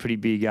actually had a pretty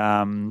big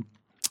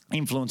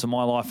influence on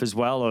my life as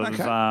well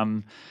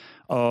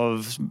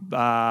of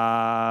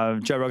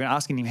Joe Rogan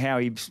asking him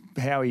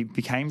how he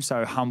became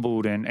so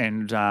humbled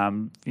and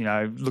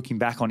looking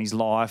back on his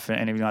life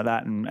and everything like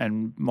that,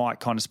 and Mike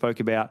kind of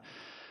spoke about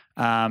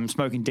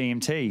smoking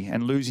DMT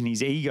and losing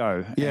his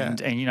ego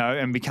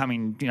and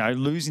becoming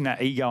losing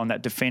that ego and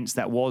that defense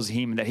that was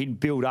him, that he'd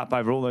built up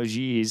over all those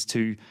years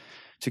to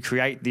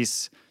create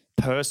this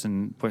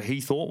person what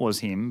he thought was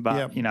him,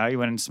 but he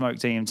went and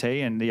smoked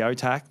DMT and the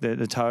OTAC,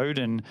 the toad,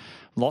 and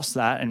lost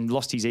that and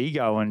lost his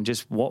ego and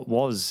just what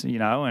was,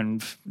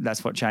 and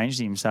that's what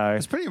changed him. So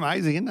it's pretty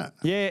amazing, isn't it?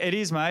 Yeah, it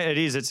is, mate. It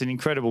is. It's an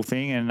incredible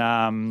thing, and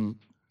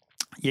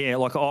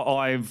like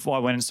I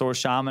went and saw a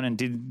shaman and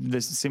did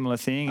this similar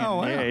thing. And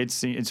wow. Yeah,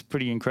 it's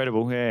pretty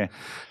incredible. Yeah.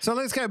 So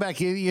let's go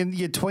back.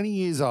 You're 20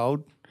 years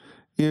old.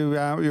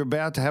 You're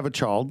about to have a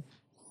child,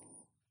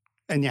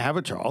 and you have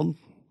a child.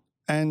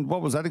 And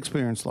what was that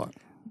experience like?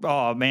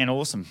 Oh man,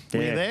 awesome! Yeah.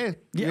 Were you there?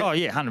 Yeah. Oh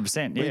yeah,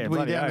 100%. Yeah. Were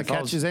you down the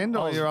catcher's end,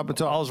 or you're up at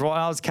top? I was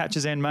right. I was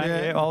catcher's end, mate.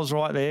 Yeah, I was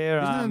right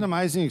there. Isn't it an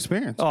amazing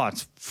experience? Oh,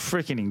 it's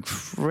freaking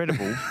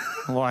incredible.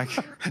 Like,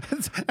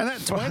 and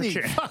at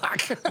 20,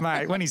 fuck,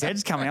 mate. When his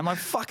head's coming, I'm like,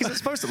 fuck. Is it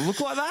supposed to look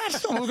like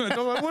that? I'm looking at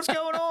it, like, what's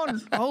going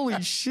on?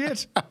 Holy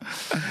shit!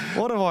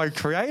 What have I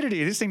created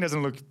here? This thing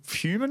doesn't look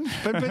human.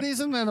 But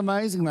isn't that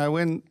amazing though?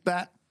 When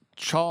that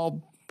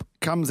child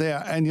comes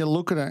out and you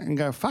look at it and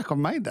go, fuck, I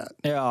made that.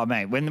 Yeah, oh,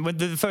 mate. When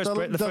the first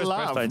breath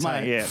they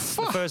take,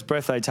 the first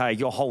breath they take,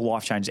 your whole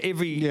life changes.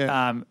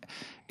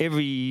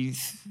 Every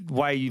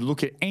way you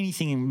look at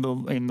anything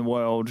in the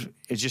world,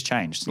 it's just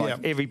changed.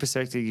 Like every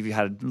perspective you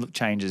had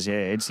changes. Yeah,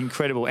 it's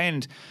incredible,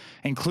 and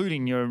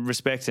including your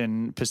respect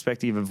and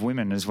perspective of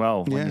women as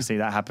well. When you see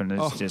that happen,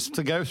 it's just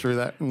to go through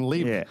that and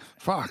live. Yeah,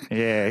 fuck.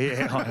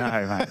 Yeah, I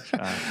know, mate.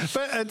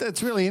 But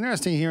it's really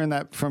interesting hearing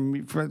that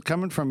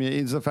coming from you.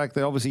 Is the fact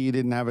that obviously you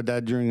didn't have a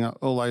dad during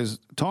all those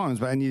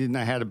times, and you didn't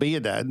know how to be a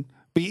dad.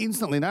 But you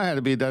instantly know how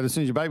to be a dad as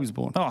soon as your baby's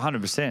born. Oh,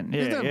 100%.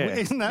 Yeah,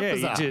 Isn't that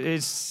bizarre? It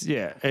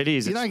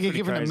is. You don't get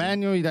given a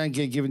manual. You don't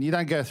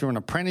go through an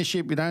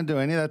apprenticeship. You don't do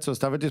any of that sort of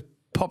stuff. It just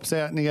pops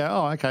out and you go,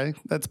 oh, okay,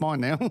 that's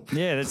mine now.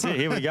 Yeah, that's it.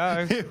 Here we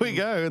go. Here we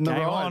go. And the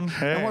Game ride. on. And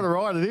Yeah. what a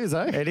ride it is,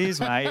 eh? It is,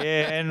 mate.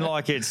 Yeah, and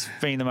like it's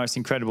been the most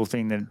incredible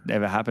thing that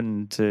ever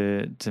happened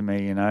to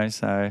me, you know.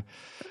 So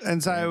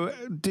And so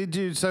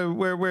so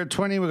we're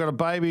 20, we've got a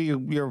baby,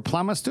 you're a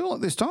plumber still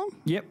at this time?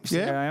 yep,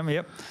 Yeah. I am.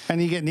 Yep.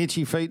 And you getting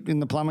itchy feet in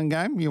the plumbing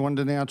game? You want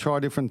to now try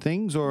different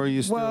things or are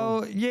you still?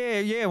 Well,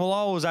 yeah. Well,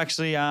 I was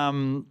actually,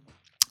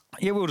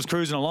 we were just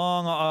cruising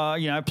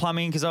along,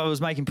 plumbing because I was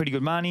making pretty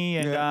good money,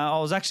 and Yeah. I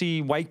was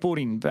actually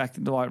wakeboarding back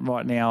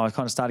right now. I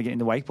kind of started getting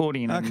into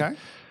wakeboarding. And, Okay.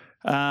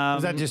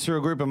 Was that just through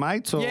a group of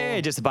mates? Or?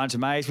 yeah, just a bunch of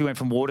mates. We went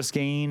from water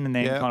skiing and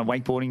then Yeah. kind of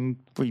wakeboarding.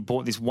 We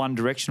bought this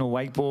one-directional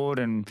wakeboard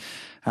and,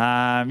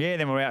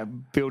 then we're out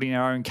building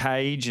our own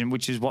cage, and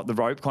which is what the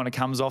rope kind of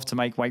comes off to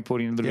make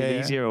wakeboarding a little bit Yeah.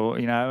 easier,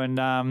 and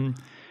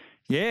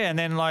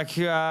then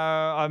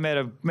I met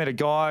a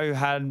guy who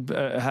had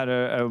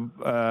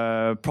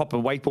a proper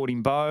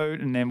wakeboarding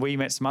boat, and then we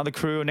met some other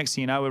crew. And next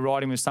thing you know, we're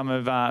riding with some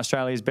of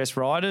Australia's best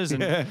riders,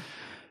 and Yeah.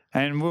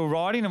 and we were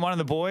riding, and one of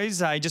the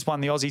boys, he just won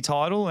the Aussie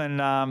title,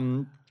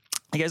 and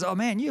he goes, "Oh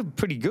man, you're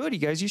pretty good." He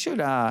goes, "You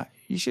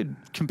should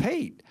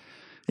compete."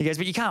 He goes,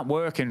 "But you can't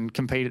work and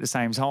compete at the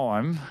same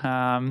time."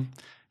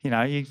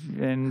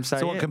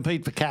 So what,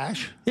 compete for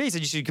cash? Yeah, he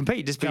said you should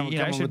compete. Just Come on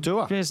the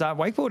tour. start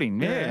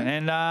wakeboarding. Yeah.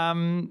 And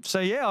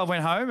I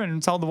went home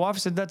and told the wife. I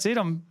said, "That's it.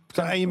 I'm."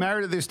 So are you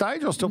married at this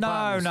stage or still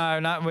partners?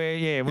 No.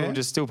 We were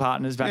just still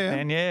partners back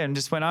then. Yeah, and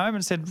just went home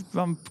and said,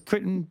 "I'm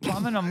quitting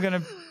plumbing. I'm going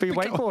to be a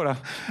wakeboarder."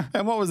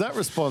 And what was that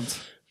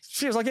response?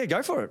 She was like, "Yeah,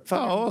 go for it."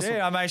 Fucking, awesome.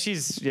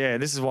 Yeah,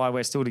 this is why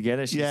we're still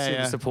together. She's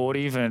super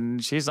supportive,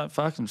 and she's like,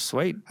 "Fucking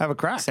sweet. Have a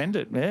crack. Send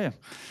it." Yeah.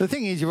 The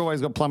thing is, you've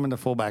always got plumbing to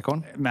fall back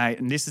on. Mate,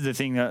 and this is the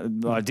thing that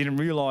I didn't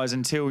realise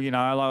until,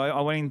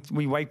 I went in,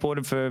 we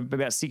wakeboarded for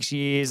about 6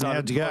 years.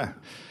 How'd you go?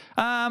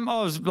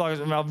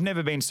 I've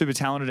never been super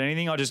talented at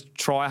anything. I just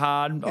try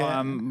hard.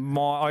 Yeah.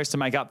 I used to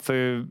make up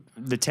for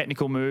the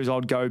technical moves.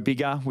 I'd go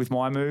bigger with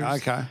my moves.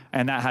 Okay.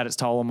 And that had its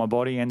toll on my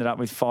body. Ended up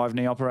with 5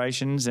 knee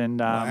operations and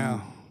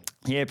Wow.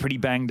 yeah, pretty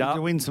banged up. Did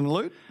you win some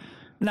loot?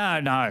 No,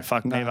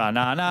 never.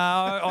 No.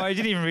 I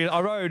didn't even really.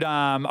 I rode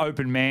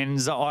open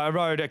men's. I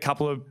rode a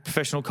couple of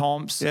professional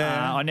comps.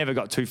 Yeah. I never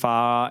got too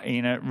far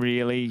in it,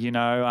 really. But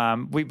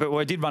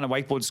I did run a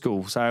wakeboard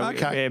school. So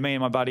Okay. me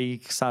and my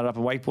buddy started up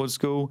a wakeboard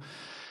school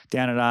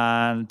down at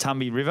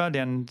Tumby River,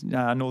 down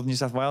northern New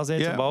South Wales there,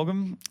 Yeah. to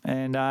Bulgham.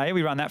 And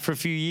we ran that for a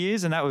few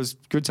years, and that was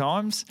good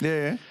times.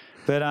 Yeah.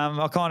 But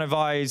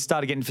I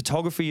started getting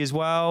photography as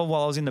well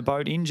while I was in the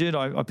boat injured.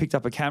 I picked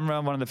up a camera,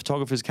 one of the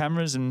photographer's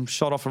cameras, and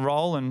shot off a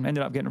roll and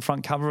ended up getting a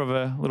front cover of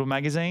a little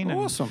magazine.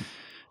 And Awesome.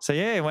 so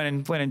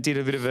went and did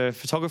a bit of a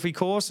photography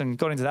course and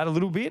got into that a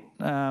little bit.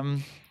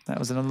 That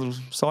was another little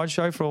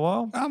sideshow for a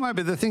while. Oh, mate,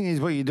 but the thing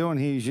is, what you're doing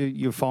here is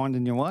you're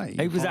finding your way.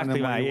 You're Exactly, finding what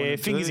you mate. wanna Yeah,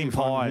 do, fingers in you're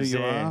finding pies. who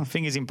you Yeah, are.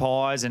 fingers in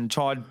pies, and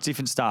tried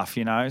different stuff.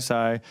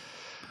 So.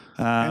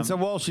 And so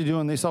whilst you're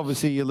doing this,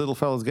 obviously your little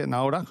fella's getting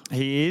older.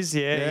 He is,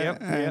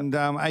 Yep. And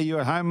are you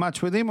at home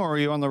much with him, or are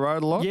you on the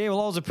road a lot? Yeah,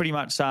 well, I was a pretty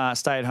much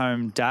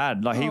stay-at-home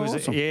dad. Like he was.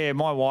 awesome. Yeah,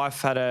 my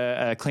wife had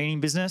a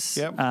cleaning business.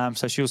 Yep.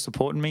 So she was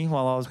supporting me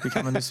while I was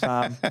becoming this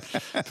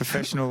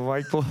professional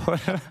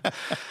wakeboarder.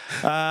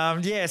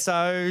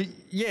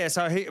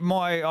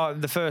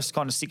 The first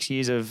kind of 6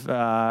 years of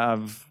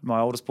my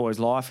oldest boy's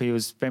life, he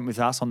was spent with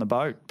us on the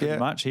boat. Pretty Yeah.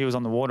 much, he was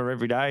on the water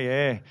every day.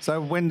 Yeah.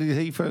 So when did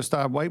he first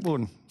start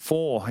wakeboarding?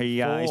 4.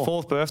 His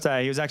 4th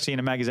birthday. He was actually in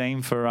a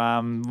magazine for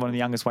one of the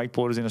youngest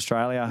wakeboarders in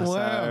Australia. Wow.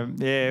 So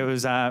it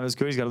was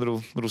good. He's got a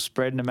little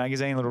spread in the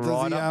magazine, a little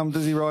rider.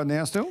 Does he ride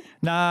now still?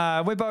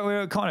 No,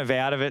 we're kind of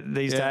out of it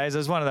these days. It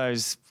was one of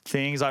those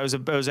things.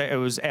 It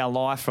was our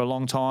life for a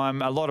long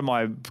time. A lot of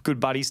my good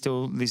buddies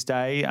still this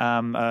day.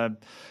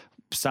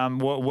 Some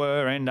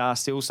were and are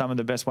still some of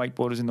the best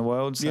wakeboarders in the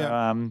world.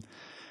 So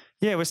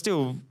we're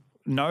still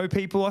know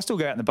people. I still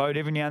go out in the boat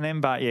every now and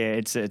then, but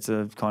it's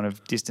a kind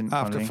of distant.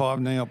 After kind of 5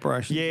 knee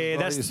operations. Yeah,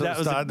 that was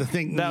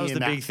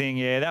the big thing.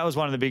 Yeah, that was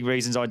one of the big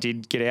reasons I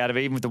did get out of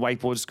it, even with the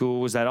wakeboard school,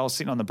 was that I was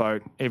sitting on the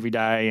boat every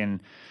day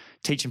and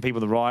teaching people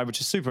to ride, which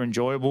is super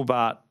enjoyable,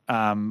 but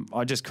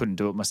I just couldn't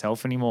do it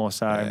myself anymore.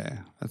 So Yeah,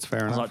 that's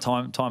fair it was enough.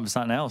 like time for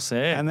something else.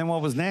 Yeah. And then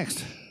what was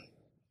next?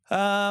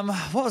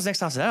 What was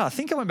next after that? I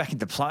think I went back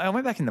into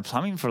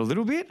plumbing for a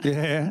little bit.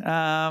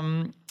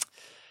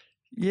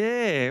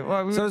 Yeah.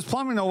 Well, So has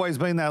plumbing always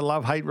been that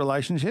love-hate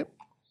relationship?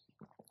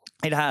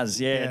 it has.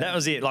 Yeah, Yeah. that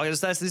was it. Like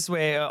this is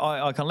where I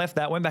kind of left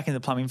that. Went back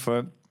into plumbing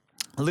for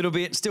a little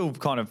bit. Still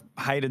kind of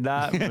hated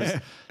that. Was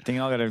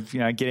thinking I got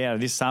to get out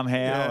of this somehow.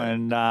 Yeah.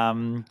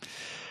 And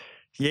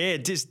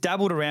just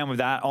dabbled around with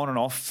that on and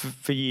off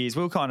for years.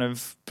 We were kind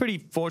of pretty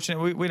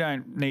fortunate. We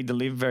don't need to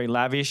live very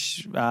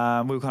lavish. We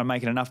were kind of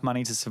making enough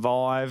money to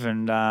survive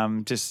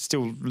and just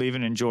still live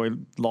and enjoy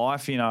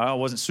life. I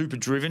wasn't super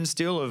driven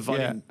still. I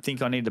didn't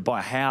think I needed to buy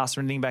a house or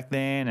anything back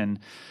then. And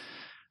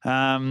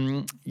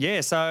so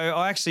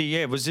I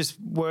actually was just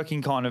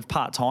working kind of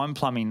part-time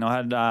plumbing.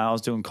 I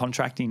was doing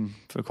contracting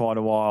for quite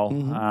a while,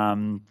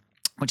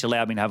 which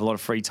allowed me to have a lot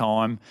of free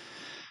time.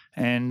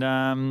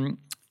 And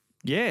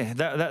yeah,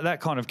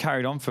 that kind of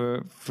carried on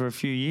for a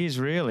few years,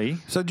 really.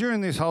 So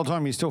during this whole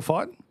time, you still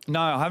fight? No,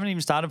 I haven't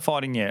even started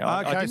fighting yet.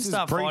 I Okay, didn't so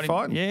start it's pre-fighting?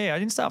 fighting. Yeah, I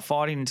didn't start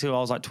fighting until I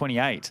was like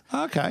 28.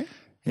 Okay.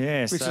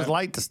 Yeah, Which is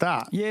late to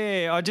start.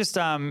 Yeah, I just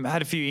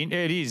had a few.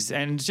 It is,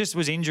 and it just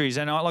was injuries.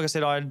 And like I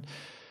said,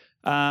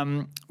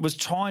 I was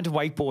trying to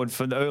wakeboard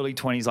for the early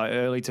 20s, like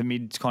early to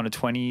mid kind of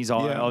 20s.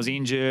 I was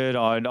injured.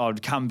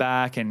 I'd come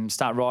back and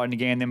start riding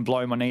again, then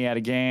blow my knee out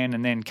again,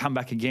 and then come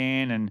back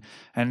again.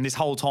 And this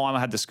whole time I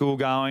had the school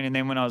going. And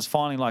then when I was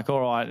finally like,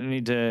 all right, I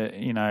need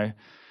to,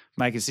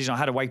 make a decision. I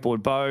had a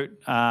wakeboard boat.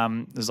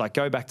 It was like,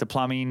 go back to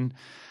plumbing.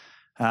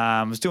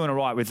 Was doing all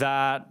right with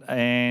that.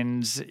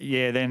 And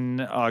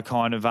then I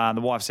kind of,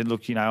 the wife said,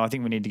 look, I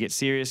think we need to get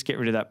serious, get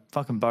rid of that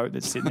fucking boat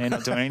that's sitting there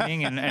not doing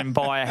anything and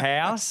buy a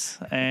house.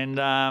 And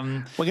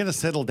we're going to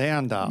settle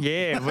down, Dale.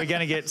 Yeah, we're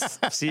going to get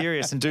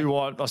serious and do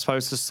what I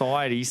suppose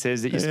society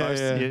says that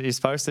you're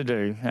supposed to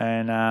do.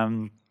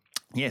 And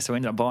so we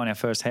ended up buying our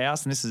first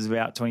house, and this is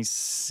about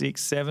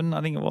 26, 7,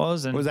 I think it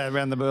was. And was that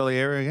around the Burleigh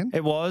area again?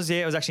 It was,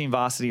 yeah. It was actually in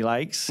Varsity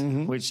Lakes,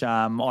 which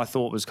I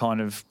thought was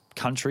kind of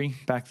country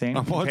back then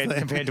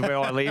compared to where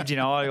I lived.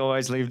 I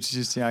always lived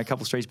just a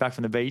couple of streets back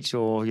from the beach,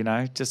 or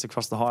just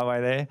across the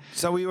highway there.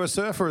 So were you a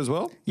surfer as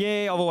well?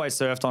 Yeah, I've always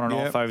surfed on and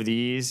off over the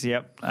years.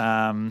 Yep,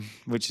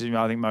 which is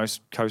I think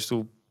most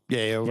coastal. Yeah,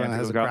 everyone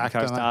has a crack.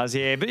 Coast does.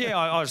 Yeah, but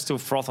I still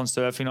froth on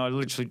surfing. I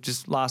literally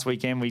just last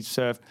weekend we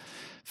surfed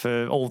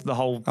for the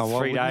whole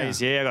 3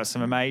 days. Yeah, I got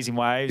some amazing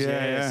waves.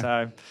 Yeah.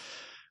 So.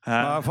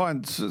 I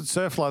find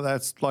surf like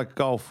that's like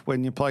golf.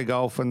 When you play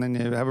golf and then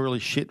you have a really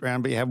shit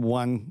round, but you have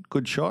one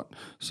good shot.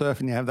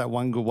 Surfing, you have that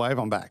one good wave,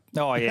 I'm back.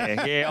 Oh,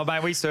 yeah, yeah. Oh,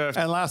 mate, we surfed.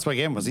 And last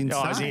weekend was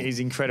insane. Oh, it was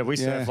incredible. We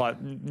surfed like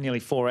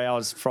nearly 4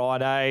 hours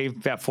Friday,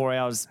 about 4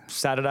 hours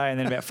Saturday, and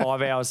then about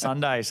 5 hours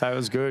Sunday. So it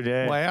was good,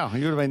 yeah. Wow,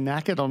 you would have been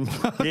knackered on.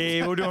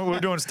 Yeah, we were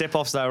doing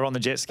step-offs, though. We were on the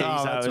jet ski. Oh,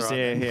 so that's it was, right.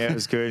 yeah, it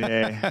was good,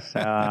 yeah.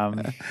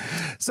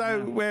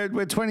 So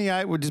we're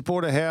 28. We just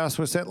bought a house.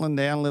 We're settling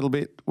down a little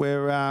bit.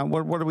 We're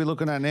what are we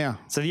looking at now?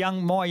 So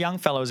my young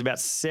fellow is about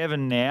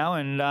 7 now,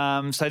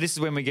 and so this is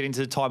when we get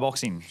into Thai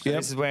boxing. So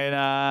this is when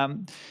I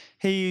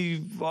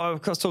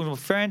was talking to my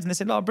friends, and they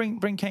said, "Oh, bring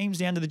Keems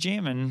down to the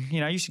gym, and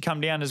you should come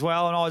down as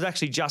well." And I was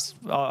actually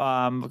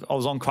I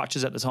was on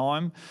crutches at the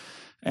time,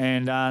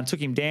 and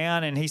took him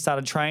down, and he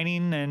started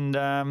training,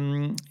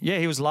 and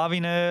he was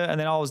loving it. And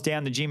then I was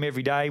down the gym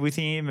every day with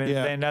him, and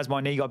then as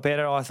my knee got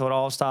better, I thought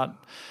I'll start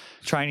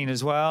training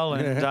as well.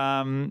 And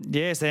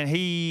so then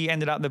he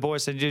ended up, the boy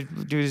said,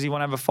 does he want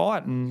to have a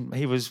fight? And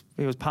he was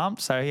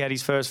pumped. So he had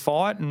his first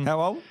fight. And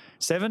how old?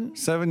 7.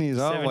 7 years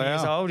old. 7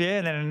 years old, yeah.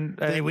 And then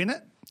did he win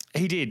it?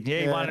 He did,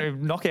 yeah. He won a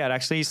knockout,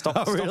 actually. He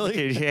stopped the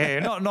kid,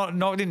 yeah.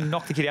 Didn't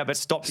knock the kid out, but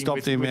stopped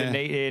him with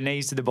the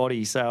knees to the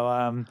body.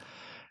 So,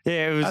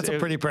 that's a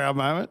pretty proud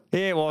moment.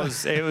 Yeah, it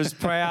was. It was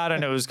proud,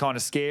 and it was kind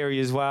of scary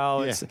as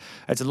well. Yeah.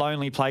 It's a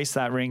lonely place,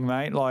 that ring,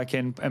 mate. Like,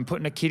 and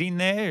putting a kid in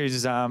there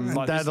is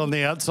like Dad on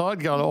the outside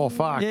going, oh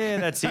fuck. Yeah,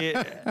 that's it.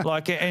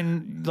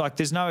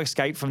 There's no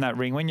escape from that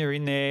ring when you're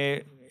in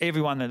there.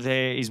 Everyone that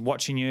there is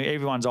watching you.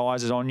 Everyone's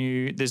eyes is on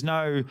you. There's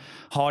no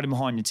hiding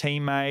behind your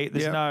teammate.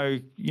 There's no,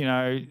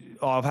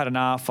 I've had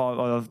enough.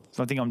 I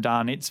think I'm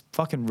done. It's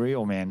fucking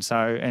real, man. So,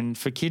 and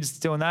for kids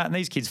doing that, and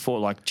these kids fought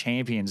like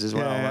champions as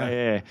well.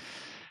 Yeah.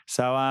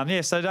 So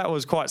so that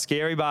was quite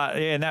scary, but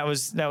and that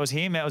was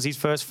him. That was his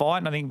first fight,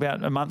 and I think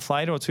about a month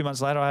later or 2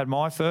 months later, I had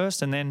my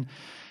first, and then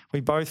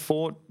we both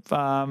fought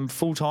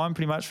full time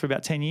pretty much for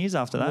about 10 years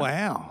after that.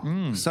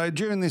 Wow! So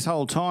during this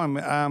whole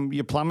time,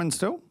 you're plumbing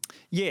still?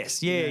 Yes,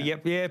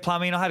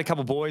 plumbing. I had a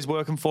couple of boys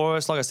working for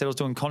us. Like I said, I was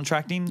doing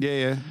contracting.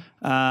 Yeah.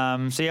 I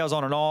was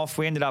on and off.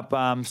 We ended up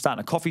starting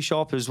a coffee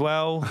shop as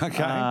well.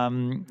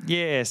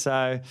 Okay.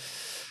 So.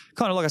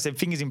 Kind of like I said,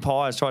 fingers in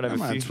pies, try to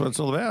have a few. That's what it's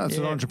all about. It's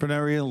an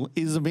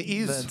entrepreneurialism,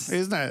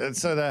 isn't it?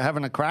 It's sort of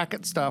having a crack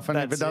at stuff, and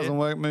if it doesn't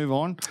work, move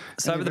on.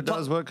 So if it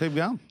does work, keep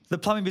going. The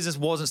plumbing business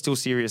wasn't still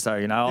serious though,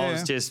 I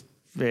was just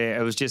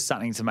it was just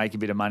something to make a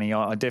bit of money.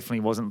 I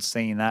definitely wasn't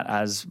seeing that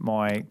as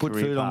my put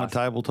career food path. on the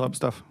table type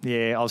stuff.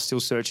 Yeah, I was still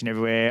searching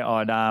everywhere.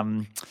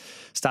 I'd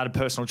started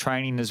personal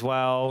training as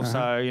well. So,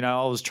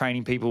 I was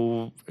training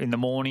people in the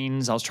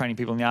mornings, I was training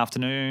people in the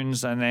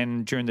afternoons, and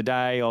then during the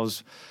day I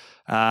was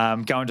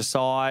going to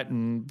site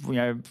and,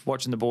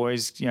 watching the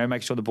boys,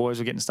 make sure the boys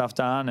were getting stuff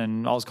done.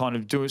 And I was kind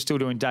of still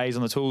doing days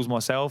on the tools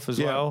myself as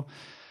well.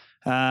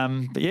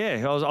 I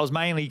was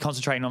mainly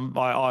concentrating on,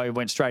 I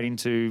went straight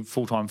into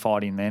full-time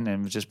fighting then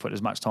and just put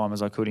as much time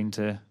as I could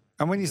into.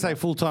 And when you say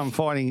full-time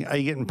fighting, are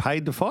you getting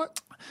paid to fight?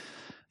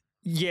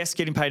 Yes,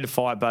 getting paid to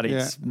fight, but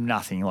it's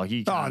nothing. Like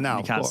you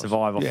can't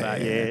survive off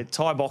that. Yeah.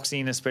 Thai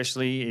boxing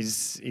especially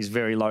is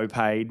very low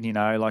paid,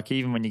 like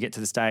even when you get to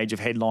the stage of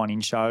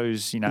headlining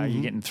shows, you're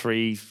getting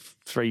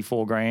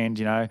 $3-4 grand,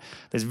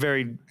 Is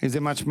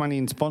there much money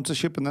in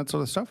sponsorship and that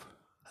sort of stuff?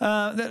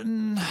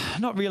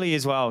 Not really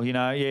as well,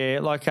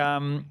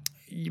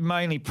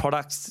 mainly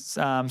products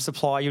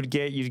supply you'd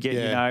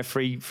get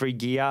free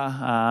gear.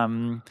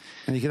 And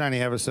you can only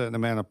have a certain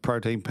amount of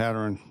protein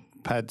powder and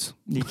pads.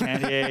 You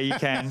can, yeah, you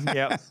can,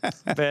 yep.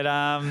 But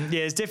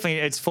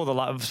it's for the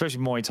love,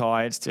 especially Muay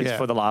Thai. It's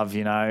for the love,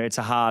 you know. It's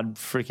a hard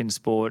freaking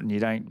sport, and you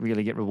don't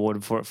really get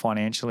rewarded for it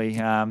financially.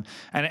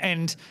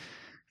 And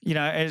you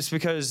know, it's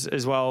because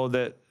as well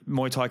that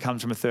Muay Thai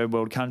comes from a third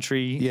world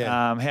country.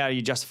 Yeah. How do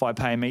you justify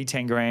paying me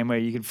 10 grand where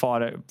you could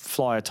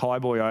fly a Thai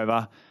boy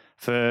over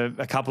for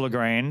a couple of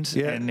grand,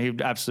 and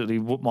he'd absolutely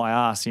whoop my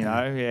ass, you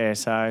know? Yeah,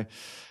 so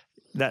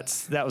that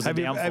was a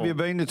downfall. Have you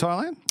been to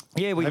Thailand?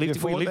 Yeah, I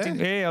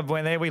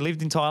went there. We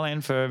lived in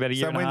Thailand for about a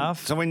year and a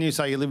half. So when you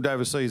say you lived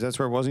overseas, that's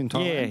where it was in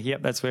Thailand? Yeah,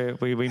 yep, that's where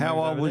we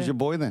How old was your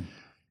boy then?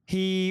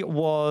 He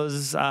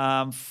was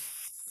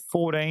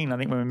 14, I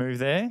think, when we moved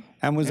there.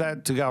 And was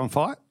that to go and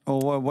fight?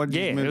 Or what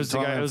did you move to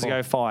Thailand it was to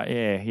go fight,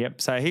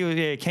 yep. So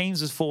Keens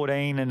was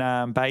 14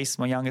 and Base,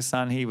 my youngest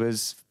son, he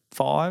was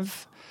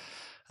 5.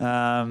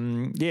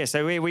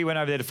 So we went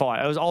over there to fight.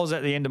 I was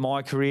at the end of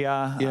my career.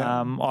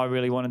 I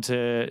really wanted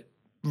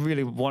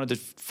to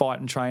fight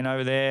and train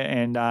over there.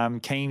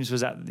 And Keems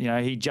was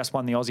he just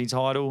won the Aussie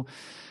title.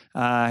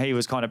 He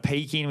was kind of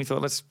peaking. We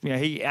thought,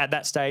 at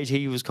that stage,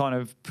 he was kind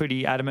of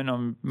pretty adamant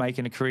on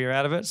making a career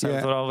out of it. So I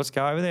thought, let's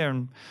go over there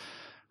and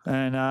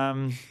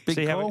big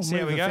see call,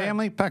 how we go.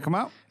 Family, pack them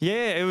up.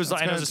 Yeah, it was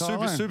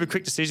a super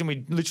quick decision.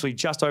 We literally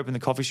just opened the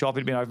coffee shop.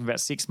 It'd been open about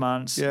 6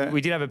 months. Yeah. We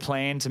did have a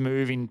plan to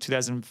move in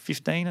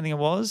 2015, I think it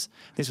was.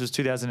 This was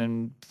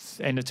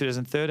end of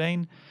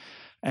 2013.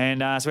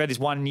 And so we had this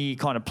 1 year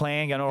kind of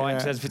plan going, all right, in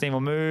 2015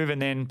 we'll move.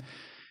 And then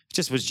it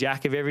just was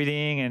jack of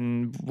everything.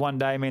 And one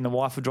day me and the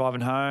wife were driving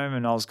home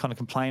and I was kind of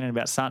complaining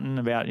about something,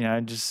 about,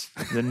 just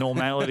the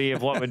normality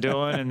of what we're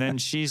doing. And then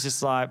she's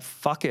just like,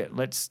 fuck it,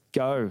 let's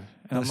go.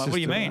 And I'm like, what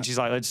do you mean? She's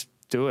like, let's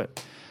do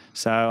it.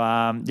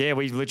 So,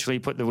 we literally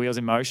put the wheels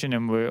in motion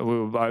and we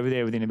were over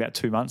there within about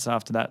 2 months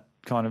after that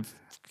kind of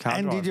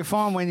car drive. Did you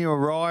find when you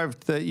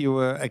arrived that you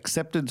were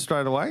accepted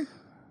straight away?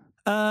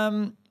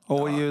 Or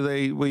were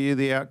you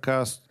the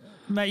outcast?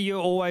 Mate,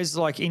 you're always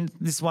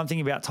this one thing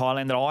about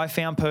Thailand that I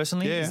found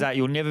personally is that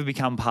you'll never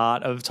become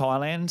part of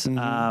Thailand.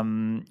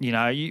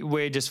 Mm-hmm.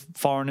 We're just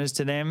foreigners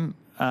to them.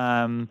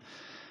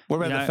 What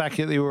about the fact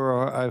that you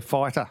were a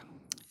fighter?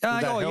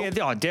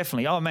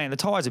 Definitely. Oh man, the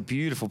Thais are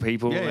beautiful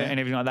people and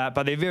everything like that.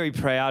 But they're very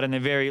proud and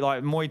they're very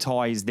Muay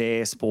Thai is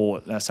their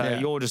sport. So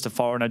you're just a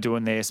foreigner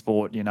doing their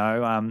sport,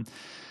 And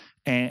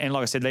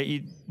like I said,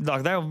 they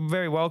were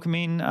very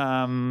welcoming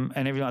and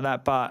everything like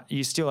that. But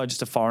you still are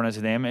just a foreigner to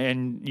them,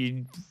 and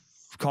you're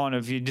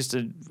just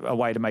a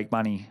way to make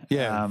money.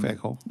 Yeah, fair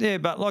call. Yeah,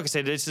 but like I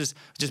said, it's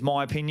just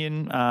my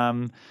opinion.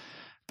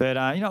 But,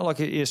 like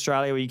in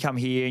Australia, where you come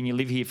here and you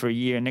live here for a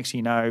year and next thing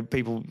you know,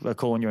 people are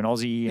calling you an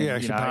Aussie. And,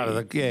 actually part of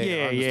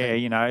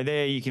the...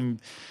 there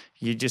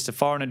you're just a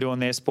foreigner doing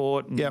their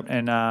sport. And,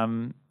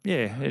 and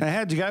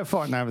how'd you go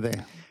fighting over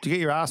there? Did you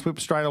get your ass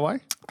whipped straight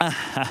away?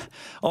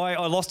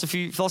 I lost a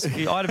few.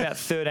 I had about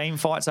 13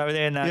 fights over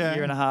there in that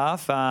year and a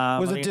half.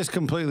 Was it just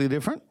completely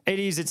different? It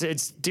is.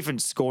 It's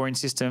different scoring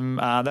system.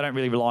 They don't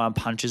really rely on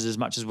punches as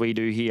much as we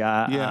do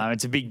here.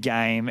 It's a big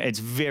game. It's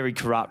very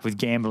corrupt with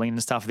gambling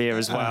and stuff there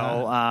as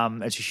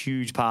well. It's a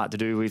huge part to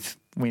do with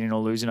winning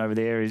or losing over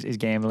there is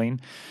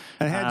gambling.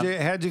 And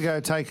how'd you go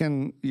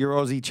taking your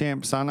Aussie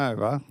champ son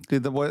over?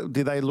 Did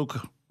they look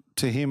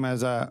to him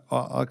as a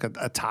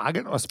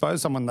target, I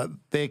suppose, someone that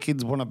their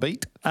kids want to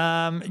beat?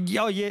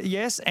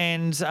 Yes,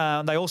 and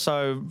they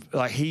also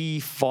he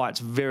fights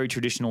very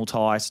traditional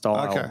Thai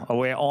style,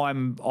 where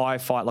I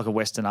fight like a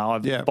Westerner.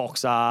 I'm a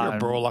boxer. You're a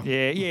brawler.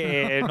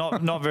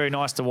 Not very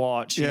nice to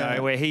watch. You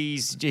know, where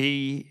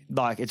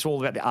it's all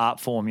about the art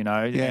form.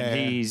 And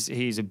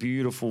he's a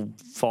beautiful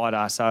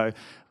fighter. So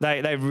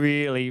they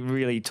really,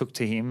 really took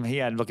to him. He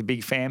had a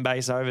big fan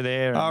base over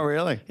there. Oh,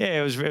 really?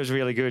 Yeah, it was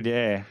really good.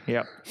 Yeah,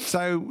 yep.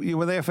 So you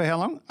were there for how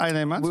long?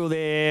 18 months? We were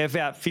there for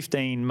about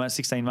 16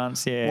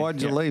 months, yeah. Why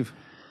did you leave?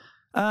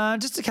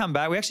 Just to come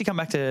back. We actually come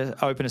back to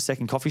open a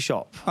second coffee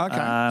shop.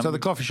 Okay. So the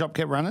coffee shop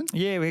kept running?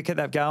 Yeah, we kept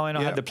that going.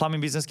 I had the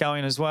plumbing business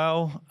going as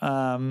well.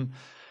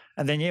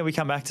 And then, we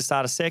come back to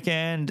start a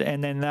second,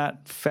 and then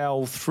that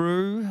fell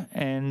through.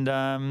 And,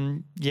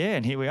 and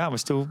here we are. We're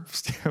still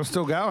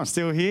going.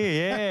 Still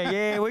here,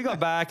 yeah. We got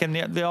back, and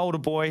the older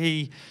boy,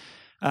 he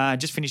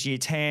just finished year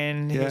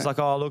 10. He was like,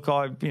 oh, look,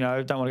 I don't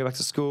want to go back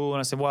to school. And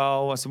I said,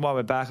 while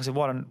we're back, I said,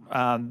 why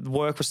don't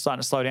work was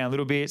starting to slow down a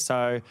little bit.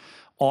 So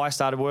I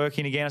started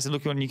working again. I said,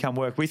 look, why don't you come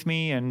work with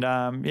me? And,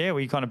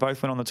 we kind of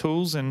both went on the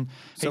tools, and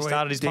he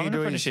started his plumbing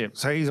apprenticeship.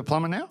 So he's a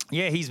plumber now?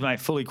 Yeah, he's,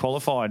 fully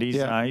qualified. He's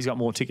got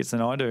more tickets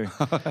than I do.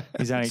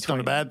 He's only It's not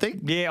a bad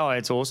thing? Yeah,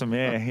 it's awesome,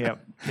 yeah.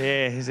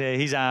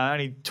 He's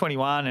only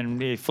 21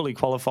 and fully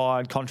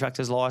qualified,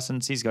 contractor's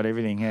license. He's got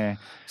everything, yeah.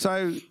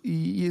 So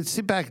you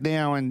sit back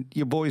now and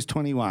your boy's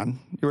 21,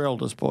 your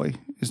eldest boy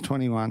is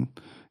 21.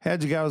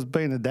 How'd you go as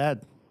being a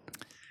dad?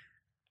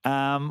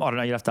 I don't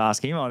know. You'd have to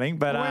ask him, I think.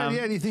 But how do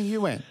you think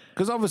you went?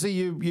 Because obviously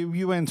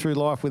you went through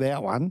life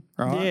without one,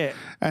 right? Yeah.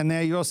 And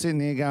now you're sitting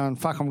there going,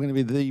 "Fuck, I'm going to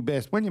be the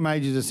best." When you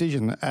made your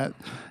decision at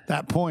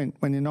that point,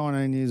 when you're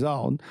 19 years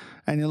old,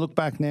 and you look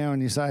back now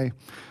and you say,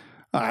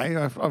 "Hey,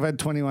 I've had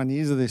 21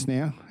 years of this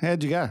now."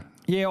 How'd you go?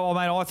 Yeah, well,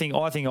 mate, I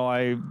think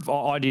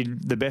I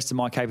did the best of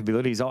my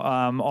capabilities.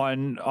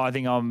 I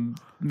think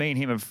me and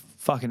him are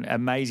fucking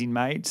amazing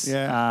mates.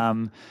 Yeah.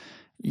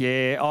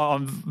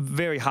 I'm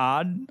very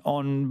hard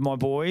on my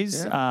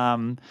boys.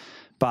 Yeah.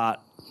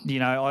 But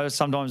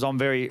sometimes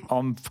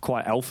I'm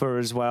quite alpha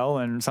as well,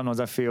 and sometimes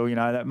I feel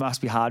that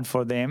must be hard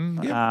for them.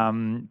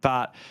 Yep.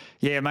 But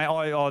yeah, mate,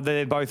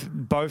 they're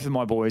both of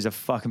my boys are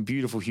fucking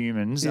beautiful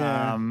humans.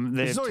 Yeah.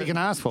 That's all you can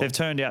ask for. They've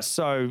turned out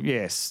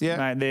yes,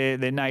 Yeah. mate,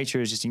 their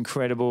nature is just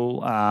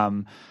incredible.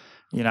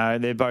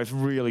 They're both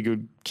really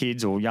good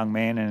kids, or young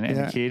man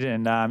and kid,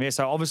 and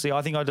so obviously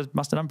I think I just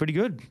must have done pretty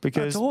good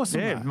because That's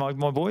awesome, yeah, mate.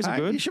 my boys are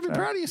good. You should be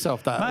proud of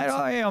yourself, though. Mate,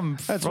 I am.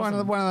 That's one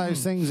of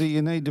those things that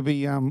you need to be.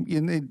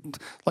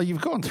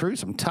 You've gone through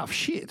some tough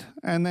shit,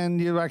 and then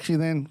you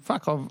actually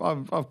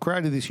I've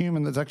created this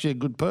human that's actually a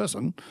good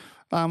person.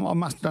 I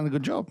must have done a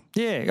good job.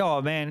 Yeah.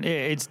 Oh man. Yeah.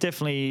 It's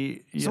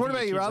definitely. So what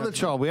about your other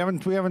child? We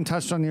haven't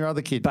touched on your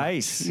other kid.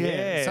 Base.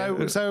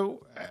 Yeah.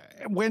 So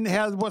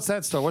what's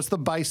that story? What's the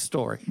Base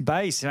story?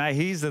 Base, mate,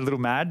 he's the little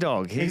mad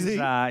dog. He's he's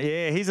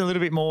a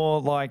little bit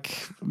more like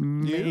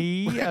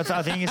me. I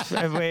think it's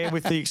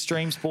with the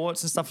extreme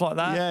sports and stuff like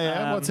that.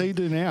 Yeah. What's he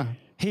do now?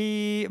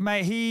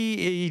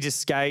 He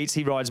just skates.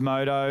 He rides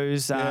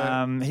motos.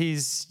 Yeah.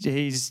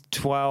 He's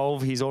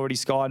 12. He's already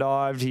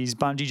skydived. He's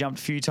bungee jumped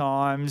a few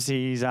times.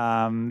 He's So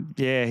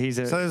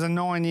there's a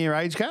 9-year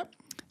age gap.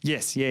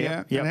 Yes,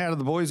 yeah. And how do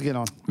the boys get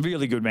on?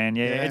 Really good, man.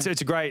 Yeah.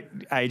 It's a great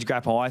age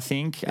gap, I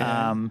think,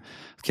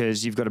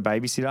 because you've got a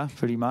babysitter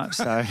pretty much.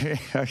 So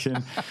I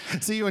can.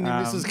 So you and your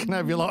missus can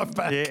have your life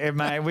back. Yeah,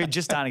 mate. We're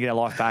just starting to get our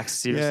life back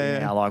seriously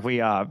now. Like we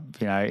are,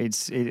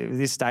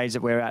 this stage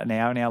that we're at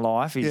now in our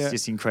life is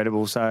just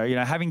incredible. So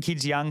having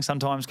kids young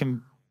sometimes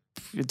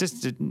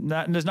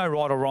there's no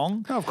right or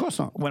wrong. No, of course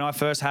not. When I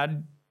first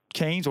had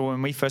Keens, or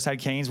when we first had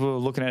Keens, we were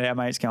looking at our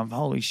mates going,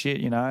 holy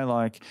shit,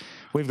 like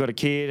we've got a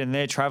kid and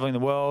they're traveling the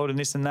world and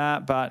this and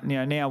that. But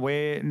now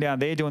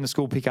they're doing the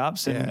school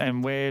pickups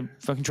and we're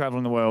fucking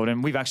traveling the world,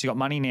 and we've actually got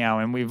money now,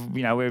 and we're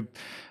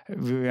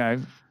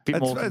bit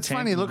more. It's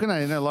funny looking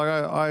at it.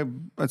 Like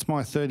it's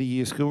my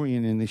 30-year school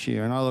reunion this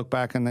year, and I look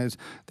back and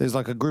there's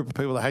like a group of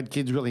people that had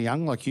kids really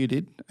young, like you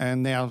did,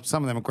 and now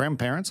some of them are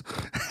grandparents,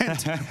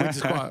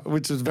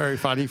 which is very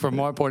funny from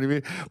my point of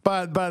view.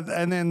 But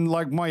and then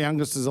like my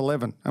youngest is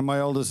 11 and my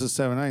oldest is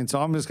 17,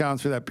 so I'm just going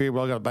through that period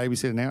where I got a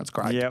babysitter now. It's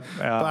great. Yep.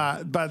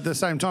 But at the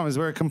same time,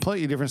 we're at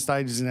completely different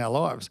stages in our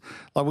lives.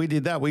 Like we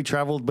did that. We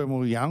travelled when we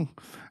were young.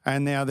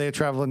 And now they're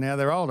travelling. Now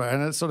they're older,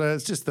 and it's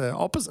just the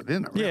opposite,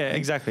 isn't it? Really? Yeah,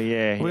 exactly.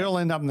 Yeah, we all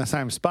end up in the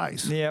same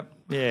space. Yep.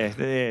 Yeah.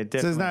 Definitely.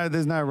 So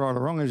there's no right or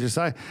wrong, as you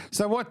say.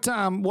 So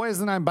where's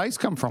the name Base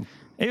come from?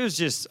 It was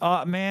just,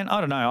 man,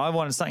 I don't know. I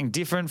wanted something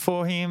different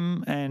for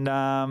him, and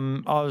I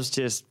was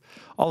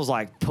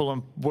like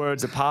pulling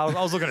words apart.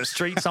 I was looking at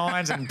street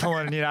signs and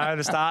pulling,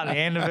 the start and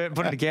the end of it,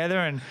 putting it together,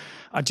 and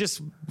I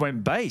just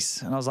went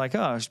Base, and I was like,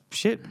 oh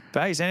shit,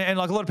 Base, and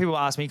like a lot of people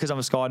ask me because I'm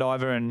a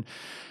skydiver, and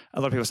a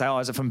lot of people say, oh,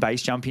 is it from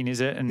base jumping,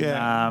 is it? And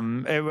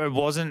it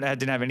wasn't. It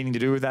didn't have anything to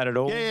do with that at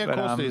all. Yeah, of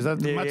course it is.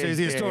 That's a much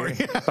easier story.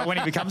 But when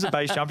he becomes a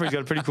base jumper, he's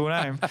got a pretty cool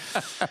name.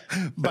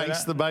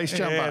 Base the base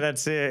jumper. Yeah,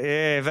 that's it.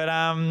 Yeah, but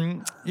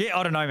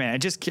I don't know, man. It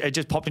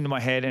just popped into my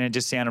head and it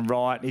just sounded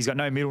right. He's got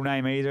no middle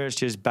name either. It's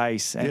just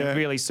Base. And it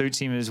really suits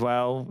him as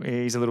well.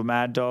 He's a little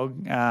mad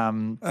dog.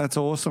 That's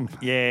awesome.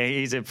 Yeah,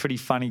 he's a pretty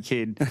funny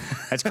kid.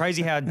 It's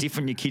crazy how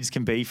different your kids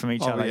can be from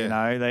each other,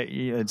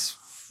 it's...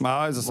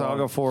 As I say, I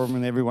got 4 of them,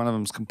 and every one of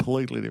them is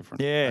completely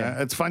different.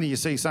 Yeah, it's funny. You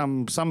see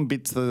some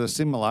bits that are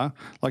similar,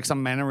 like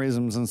some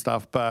mannerisms and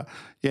stuff, but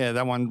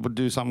that one would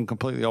do something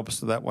completely opposite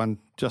to that one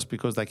just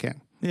because they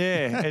can.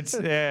 Yeah, it's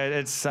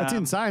it's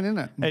insane, isn't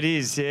it? It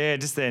is. Yeah,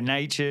 just their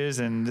natures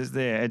and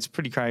it's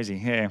pretty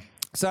crazy. Yeah.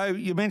 So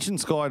you mentioned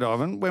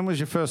skydiving. When was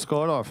your first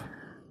skydive?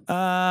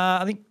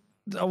 I think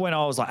when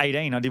I was like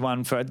 18, I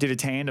did a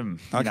tandem,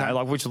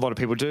 which a lot of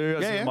people do. It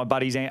was my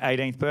buddy's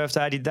 18th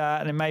birthday. I did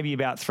that. And then maybe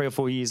about 3 or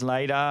 4 years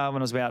later,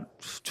 when I was about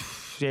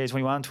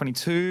 21,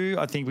 22,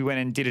 I think we went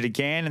and did it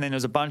again. And then there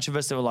was a bunch of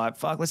us that were like,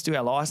 fuck, let's do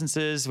our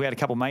licenses. We had a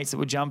couple of mates that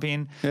would jump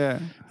in. Yeah.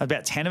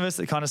 About 10 of us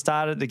that kind of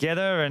started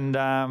together. And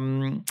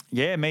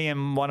me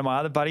and one of my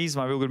other buddies,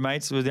 my real good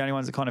mates, were the only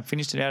ones that kind of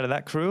finished it out of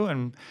that crew.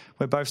 And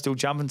we're both still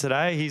jumping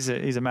today. He's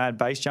a mad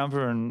base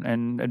jumper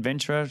and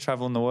adventurer,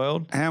 traveling the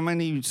world. How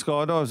many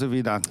skydives have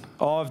you done?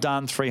 I've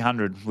done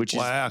 300, which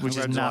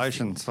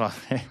congratulations. Is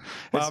nothing.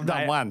 Well, I've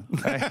done one.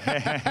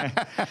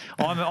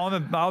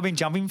 I've been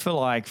jumping for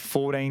like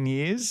 14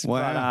 years.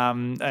 Wow.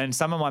 But, and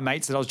some of my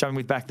mates that I was jumping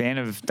with back then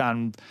have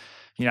done,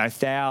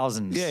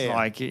 thousands. Yeah.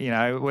 Like,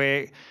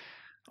 where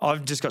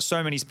I've just got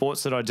so many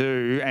sports that I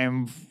do,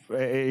 and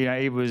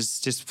it was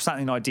just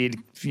something I did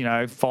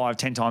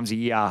 5-10 times a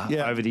year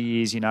over the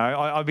years.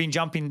 I've been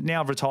jumping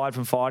now. I've retired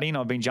from fighting.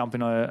 I've been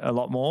jumping a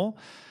lot more.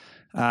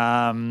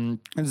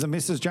 And does the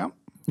missus jump?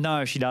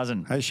 No, she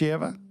doesn't. Has she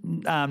ever?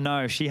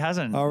 No, she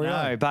hasn't. Oh, really?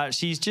 No, but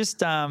she's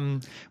just,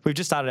 we've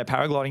just started a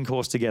paragliding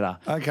course together.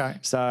 Okay.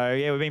 So,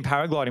 yeah, we've been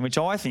paragliding, which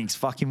I think is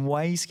fucking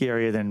way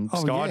scarier than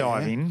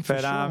skydiving. Yeah, for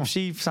but sure.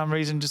 she, for some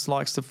reason, just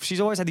likes to, she's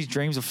always had these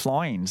dreams of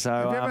flying. So,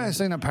 Have you ever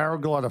seen a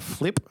paraglider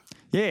flip?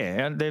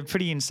 yeah, they're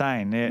pretty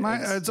insane. Yeah,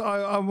 Mate,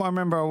 I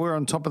remember we were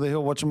on top of the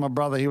hill watching my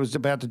brother. He was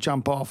about to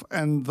jump off,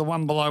 and the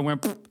one below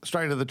went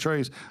straight to the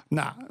trees.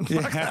 Nah,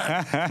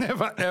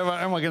 never, ever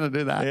am I going to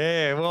do that.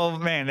 yeah, well,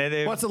 man,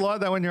 they're What's it like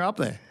though when you're up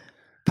there?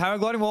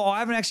 paragliding. Well, I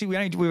haven't actually.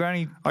 We're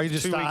only you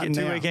just starting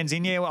two now? weekends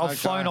in. Yeah, well, I've Okay.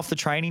 flown off the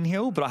training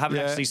hill, but I haven't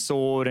Yeah. actually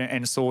soared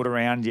and soared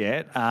around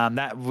yet.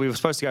 That we were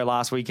supposed to go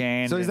last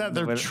weekend. So is that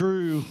and the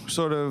true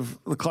sort of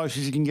the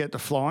closest you can get to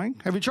flying?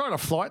 Have you tried a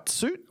flight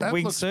suit? That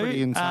looks pretty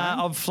wingsuit? insane.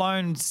 I've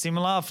flown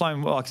similar. I've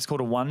flown it's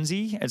called a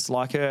onesie. It's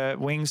like a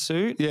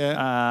wingsuit. Yeah.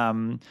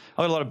 I've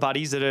got a lot of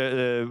buddies that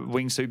are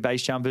wingsuit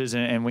base jumpers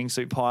and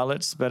wingsuit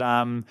pilots. But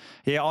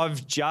yeah,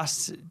 I've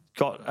just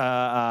got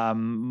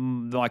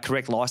my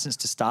correct license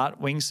to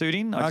start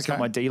wingsuiting. I just got Okay.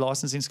 my D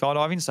license in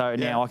skydiving, so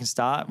Yeah. now I can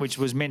start, which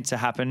was meant to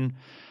happen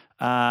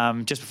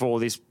just before all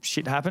this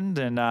shit happened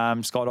and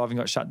skydiving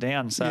got shut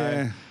down. So.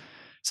 Yeah.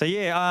 So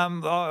yeah,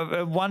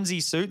 a onesie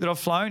suit that I've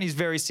flown is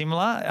very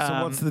similar.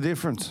 So what's the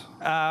difference?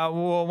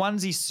 Well,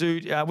 onesie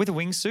suit with a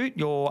wingsuit,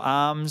 your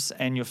arms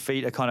and your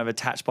feet are kind of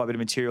attached by a bit of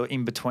material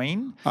in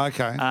between.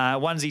 Okay.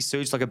 Onesie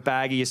suit's like a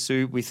baggier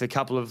suit with a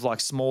couple of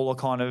like smaller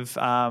kind of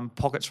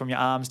pockets from your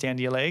arms down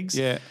to your legs.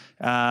 Yeah.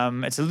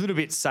 It's a little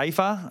bit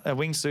safer. A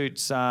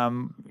wingsuit's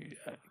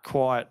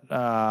quite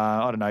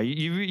I don't know.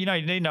 You know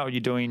you need to know what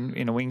you're doing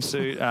in a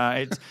wingsuit.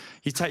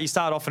 You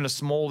start off in a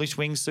smallish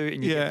wingsuit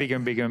and you Yeah. get bigger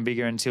and bigger and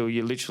bigger until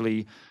you're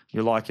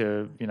like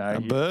a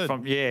bird.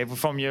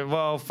 from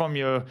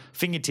your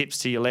fingertips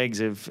to your legs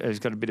has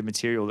got a bit of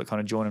material that kind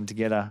of join them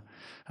together.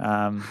 So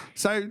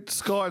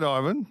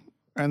skydiving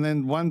and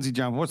then onesie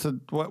jump.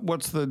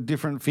 What's the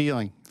different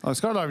feeling? Like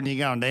skydiving,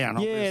 you're going down. Yeah,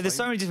 obviously. there's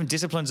so many different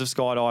disciplines of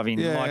skydiving.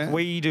 Yeah. Like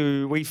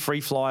we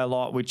free fly a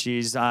lot, which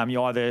is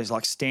you either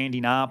like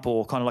standing up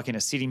or kind of like in a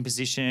sitting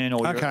position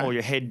or Okay.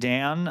 your head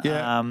down.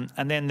 Yeah.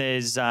 And then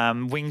there's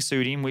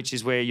wingsuiting, which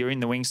is where you're in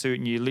the wingsuit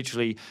and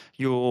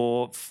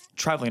you're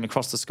traveling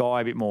across the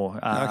sky a bit more.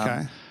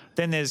 Okay.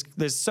 Then there's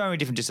so many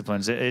different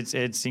disciplines.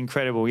 It's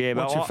incredible. Yeah.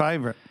 What's your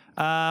favourite?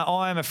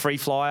 I am a free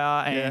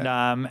flyer and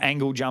Yeah.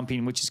 angle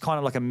jumping, which is kind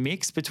of like a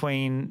mix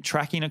between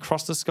tracking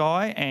across the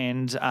sky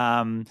and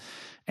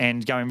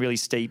going really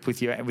steep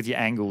with your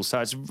angles. So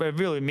it's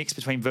really a mix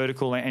between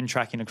vertical and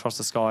tracking across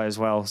the sky as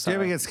well. So Do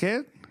you ever get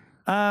scared?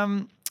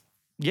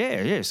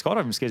 yeah,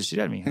 skydiving scares the shit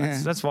out of me.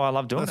 That's why I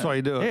love doing it. That's why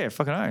you do it. Yeah,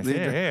 fucking oath.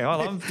 Yeah. I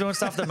love doing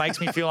stuff that makes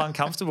me feel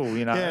uncomfortable.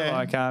 You know, Yeah.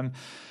 like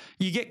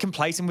you get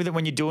complacent with it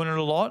when you're doing it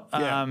a lot.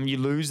 Yeah. You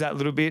lose that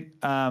little bit.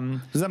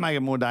 Does that make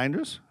it more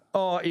dangerous?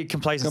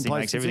 Complacency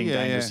makes everything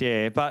dangerous,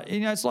 yeah. But,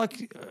 it's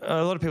like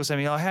a lot of people say to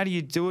me, how do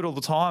you do it all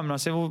the time? And I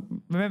said, well,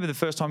 remember the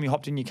first time you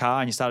hopped in your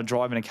car and you started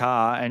driving a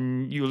car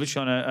and you were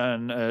literally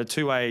on a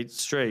two-way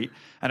street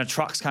and a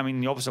truck's coming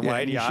the opposite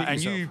way to you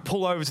and you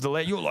pull over to the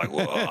left, you're like,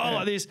 whoa,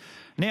 like this.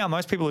 Now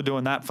most people are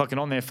doing that fucking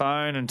on their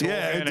phone and talking.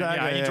 Yeah,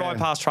 exactly, and you drive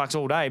past trucks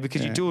all day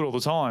because you do it all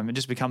the time. It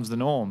just becomes the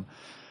norm.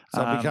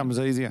 So it becomes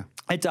easier.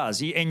 It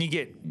does, and you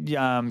get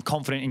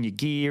confident in your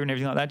gear and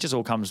everything like that. It just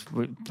all comes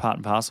part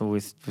and parcel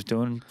with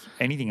doing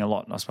anything a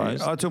lot, I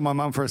suppose. I took my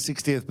mum for her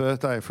 60th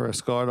birthday for a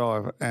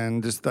skydive,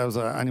 and that was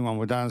the only one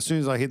we've done. As soon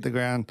as I hit the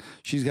ground,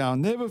 she's going,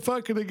 "Never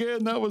fucking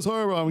again. That was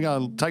horrible." I'm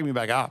going, "Take me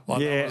back up."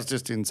 That was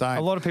just insane.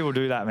 A lot of people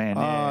do that, man.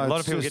 Yeah. A lot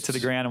of people get to the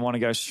ground and want to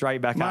go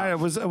straight back Mate, up.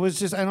 it was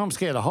just, and I'm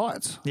scared of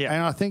heights. Yeah.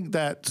 And I think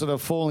that sort of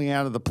falling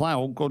out of the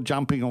plane or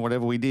jumping or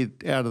whatever we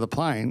did out of the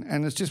plane,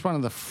 and it's just one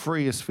of the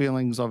freest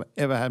feelings I've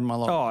ever had in my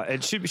life. Oh,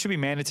 it should be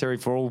mandatory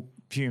for all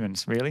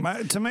humans, really.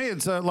 Mate, to me,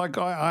 it's like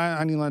I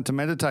only learned to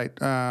meditate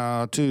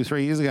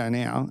 2-3 years ago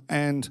now,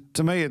 and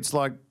to me, it's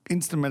like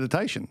instant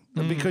meditation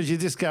because you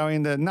just go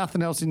into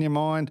nothing else in your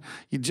mind.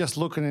 You're just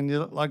looking and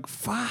you're like,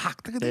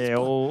 "Fuck, look at this."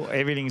 Yeah,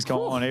 everything's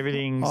gone.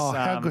 Everything's. Oh,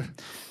 how good.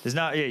 There's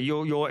no. Yeah,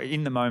 you're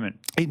in the moment.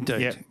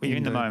 Indeed. Yeah, you're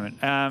in the Indeed. moment.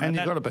 And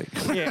you've got to be.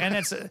 Yeah, and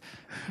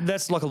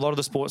that's like a lot of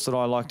the sports that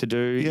I like to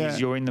do. Yeah. Is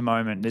you're in the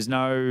moment. There's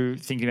no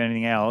thinking of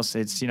anything else.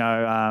 It's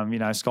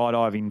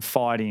skydiving,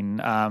 fighting,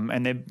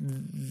 and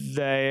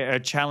they are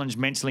challenged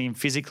mentally and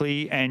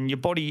physically, and your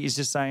body is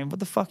just saying, "What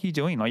the fuck are you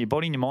doing?" Like your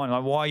body and your mind,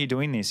 like, why are you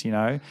doing this?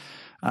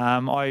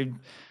 I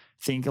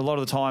think a lot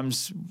of the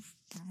times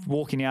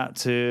walking out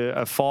to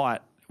a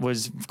fight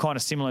was kind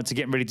of similar to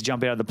getting ready to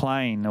jump out of the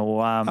plane,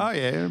 or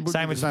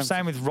same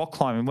with rock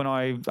climbing. When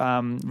I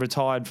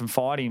retired from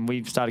fighting,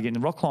 we started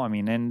getting rock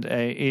climbing, and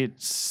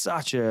it's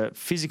such a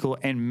physical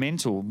and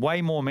mental,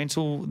 way more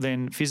mental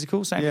than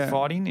physical. Same with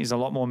fighting is a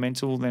lot more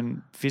mental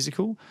than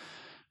physical.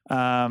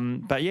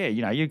 But yeah,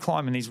 you're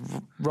climbing these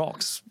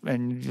rocks,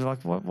 and you're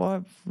like,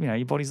 "What?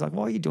 Your body's like,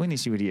 why are you doing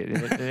this, you idiot?"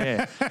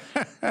 Yeah,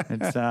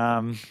 it's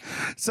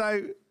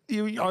So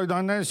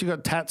I noticed you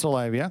got tats all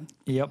over you.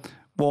 Yep.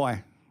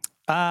 Why?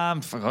 I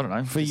don't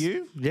know. For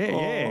you?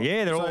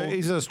 Yeah. They're all.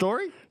 Is it a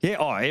story? Yeah.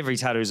 Oh, every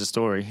tattoo is a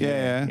story.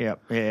 Yeah. Yeah.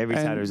 Every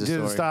And tattoo is a did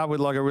story. it start with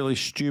like a really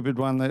stupid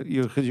one that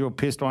because you were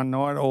pissed one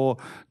night, or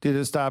did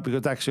it start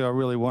because actually I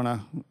really want to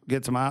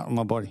get some art on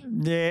my body?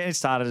 Yeah, it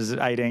started as an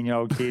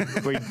 18-year-old kid.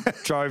 We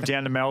drove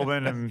down to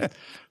Melbourne and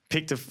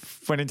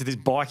went into this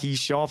bikie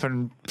shop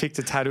and picked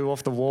a tattoo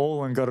off the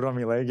wall and got it on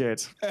my leg. Yeah,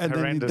 it's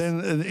horrendous.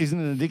 Then isn't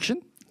it an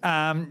addiction?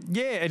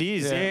 Yeah, it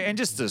is. Yeah. Yeah, and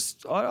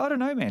just I don't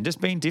know, man.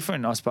 Just being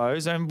different, I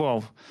suppose. And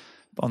well,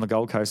 on the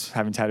Gold Coast,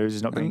 having tattoos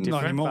is not being Not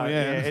different. anymore, but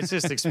yeah. it's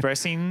just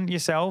expressing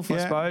yourself, I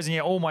Yeah. suppose. And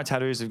yeah, all my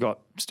tattoos have got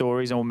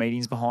stories or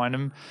meanings behind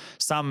them.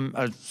 Some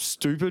are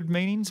stupid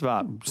meanings,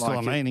 but Still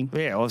a meaning.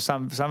 Yeah, or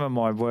some of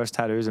my worst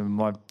tattoos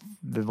are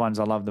the ones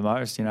I love the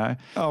most. You know.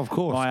 Oh, of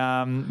course.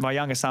 My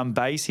younger son,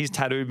 Base, he's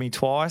tattooed me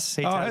twice.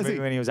 He tattooed has me he?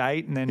 when he was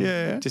 8, and then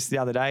Yeah. just the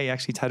other day, he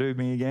actually tattooed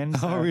me again.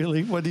 Oh,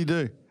 really? What do you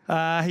do?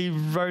 He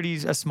wrote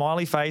a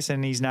smiley face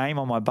and his name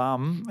on my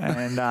bum,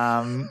 and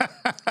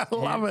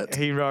Love it.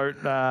 He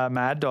wrote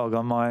Mad Dog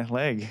on my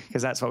leg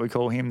because that's what we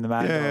call him, the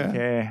Mad Dog.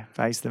 Yeah,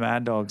 Face the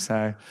Mad Dog.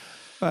 So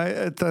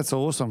That's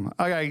awesome.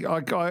 Okay,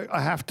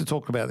 I have to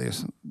talk about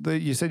this.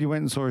 You said you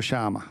went and saw a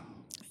shaman.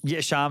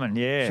 yeah, shaman.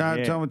 Yeah,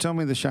 yeah. Tell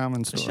me the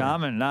shaman story.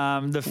 Shaman.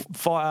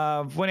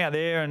 Went out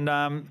there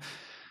and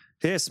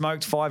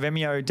smoked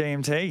 5-MeO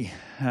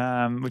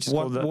DMT, which is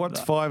called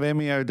What's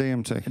 5-MeO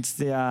DMT? It's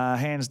the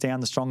hands down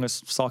the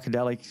strongest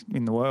psychedelic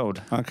in the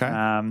world.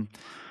 Okay.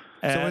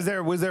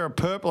 So was there a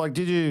purpose? Like,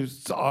 did you?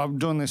 I'm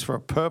doing this for a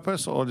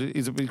purpose, or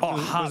is it?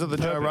 Was it the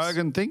Joe purpose.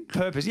 Rogan thing?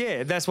 Purpose,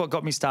 yeah, that's what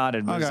got me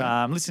started. Was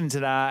Okay. listening to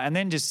that, and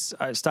then just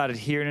started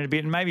hearing it a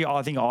bit. And maybe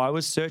I think I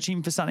was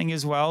searching for something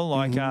as well.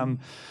 Like,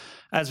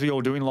 as we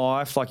all do in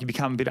life, like you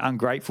become a bit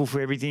ungrateful for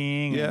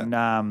everything, Yeah.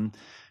 and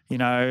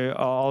I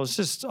was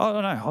just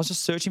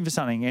searching for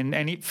something,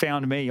 and it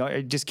found me.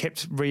 It just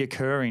kept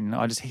reoccurring.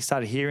 I just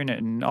started hearing it,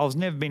 and I was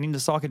never been into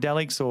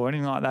psychedelics or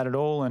anything like that at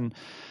all, and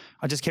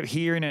I just kept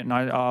hearing it, and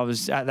I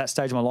was at that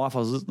stage of my life. I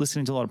was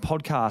listening to a lot of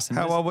podcasts. And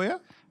How old were you?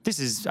 This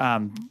is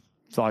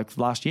like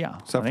last year.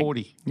 So I think.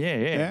 40.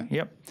 Yeah.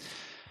 Yep.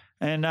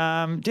 And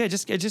it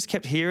just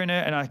kept hearing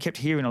it, and I kept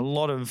hearing a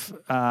lot of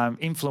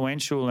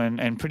influential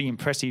and pretty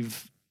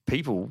impressive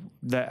people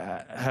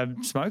that have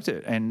smoked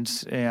it, and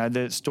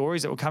the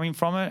stories that were coming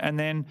from it. And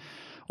then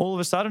all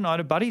of a sudden, I had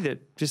a buddy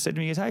that just said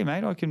to me, "Hey,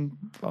 mate,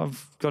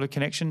 I've got a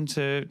connection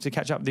to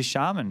catch up with this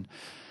shaman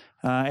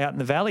out in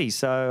the valley.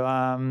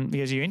 So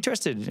because you're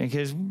interested,"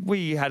 because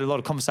we had a lot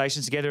of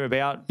conversations together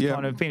about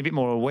kind of being a bit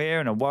more aware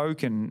and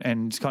awoke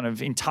and kind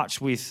of in touch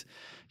with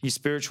your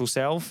spiritual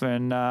self.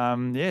 And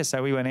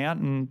so we went out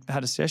and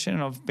had a session,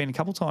 and I've been a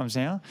couple times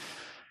now.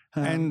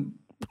 And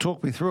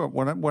talk me through it.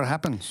 What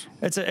happens?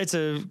 It's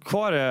a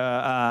quite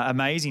a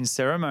amazing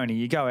ceremony.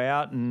 You go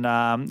out and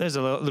there's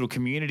a little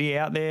community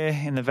out there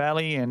in the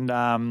valley,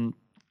 and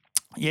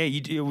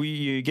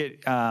you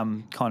get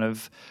kind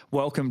of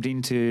welcomed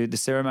into the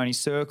ceremony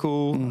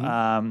circle.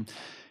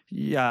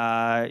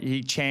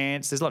 He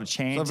chants. There's a lot of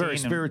chanting. So very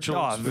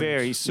spiritual.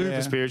 Very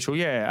super spiritual.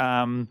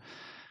 Yeah.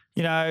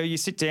 You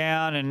sit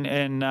down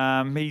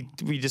and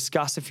we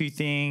discuss a few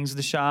things with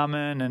the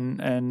shaman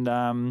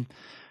and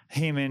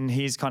him and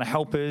his kind of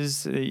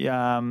helpers.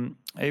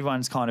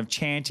 Everyone's kind of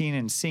chanting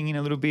and singing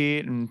a little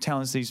bit and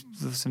telling us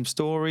some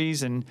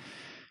stories, and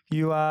he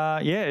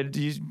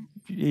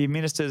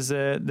administers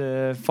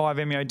the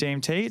 5-MeO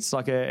DMT.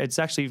 It's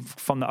actually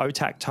from the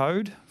Otak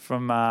toad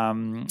from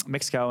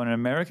Mexico and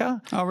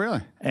America. Oh,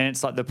 really? And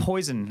it's like the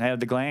poison out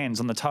of the glands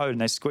on the toad, and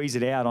they squeeze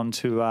it out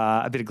onto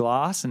a bit of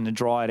glass and they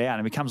dry it out,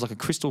 and it becomes like a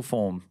crystal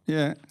form.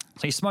 Yeah.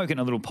 So you smoke it in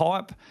a little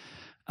pipe,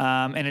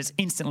 and it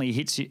instantly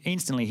hits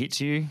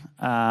you.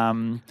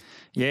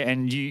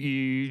 And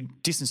you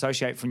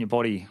disassociate from your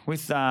body.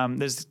 With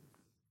there's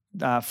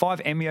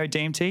 5-MeO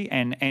DMT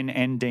and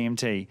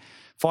NN-DMT.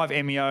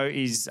 5-MeO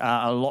is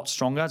a lot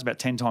stronger. It's about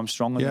 10 times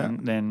stronger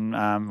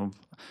than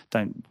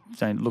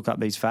don't look up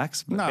these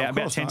facts. But No,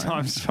 about 10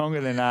 times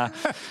stronger than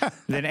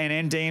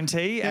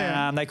NN-DMT.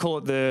 Yeah. They call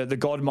it the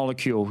God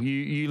molecule.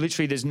 You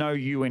literally, there's no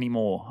you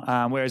anymore.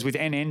 Whereas with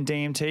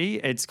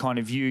NN-DMT, it's kind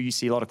of you. You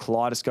see a lot of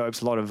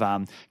kaleidoscopes, a lot of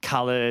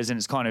colours, and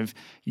it's kind of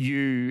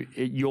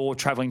you're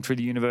travelling through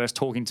the universe,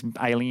 talking to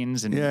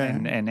aliens and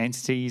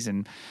entities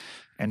and.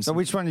 So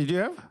which one did you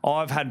have?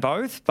 I've had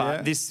both,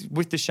 but this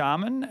with the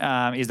shaman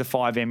is the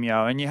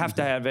 5-MeO, and you have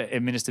to have it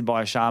administered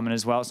by a shaman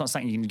as well. It's not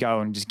something you can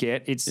go and just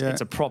get. It's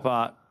a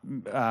proper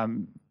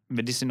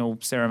medicinal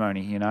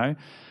ceremony, you know.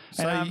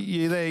 So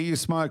you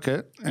smoke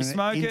it, and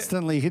smoke it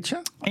instantly hits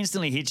you?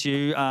 Instantly hits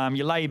you.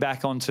 You lay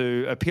back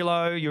onto a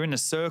pillow. You're in a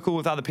circle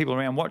with other people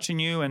around watching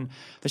you, and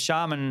the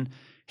shaman,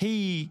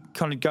 he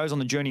kind of goes on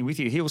the journey with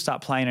you. He'll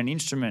start playing an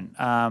instrument,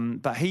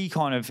 but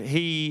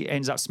he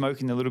ends up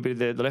smoking a little bit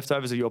of the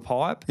leftovers of your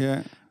pipe.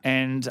 Yeah.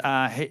 And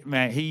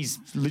he's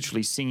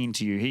literally singing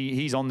to you.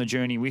 He's on the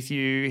journey with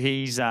you.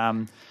 He's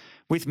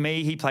with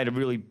me. He played a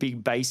really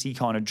big bassy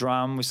kind of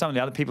drum. With some of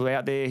the other people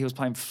out there, he was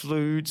playing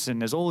flutes,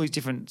 and there's all these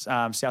different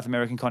South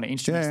American kind of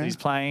instruments that he's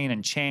playing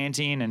and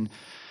chanting, and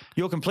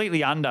you're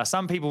completely under.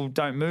 Some people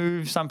don't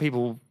move. Some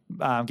people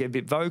get a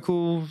bit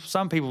vocal.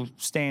 Some people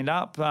stand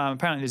up.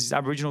 Apparently there's this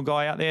Aboriginal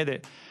guy out there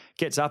that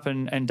gets up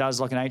and does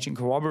like an ancient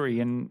corroboree,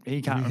 and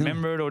he can't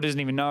remember it or doesn't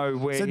even know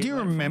where. So do you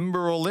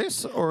remember all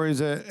this, or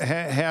is it,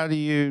 how do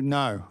you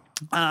know?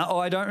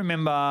 I don't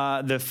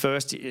remember the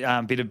first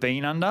bit of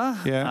being under.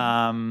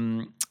 Yeah.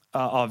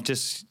 I've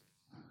just,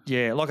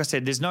 like I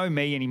said, there's no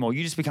me anymore.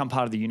 You just become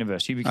part of the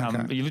universe. You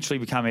literally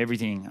become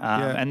everything.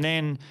 And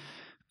then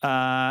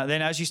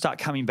as you start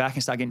coming back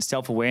and start getting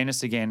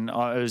self-awareness again,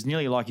 it was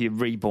nearly like you're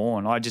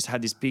reborn. I just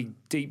had this big,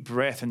 deep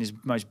breath and this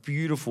most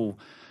beautiful,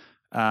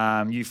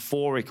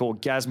 euphoric,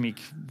 orgasmic,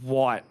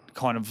 white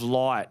kind of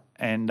light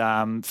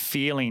and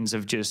feelings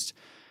of just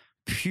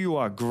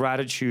pure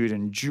gratitude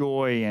and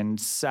joy and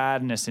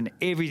sadness and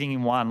everything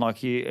in one.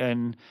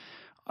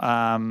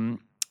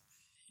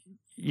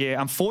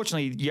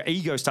 Unfortunately, your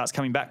ego starts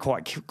coming back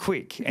quite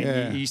quick,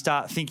 and you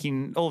start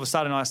thinking. All of a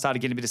sudden, I started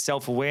getting a bit of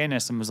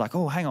self-awareness and was like,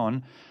 "Oh, hang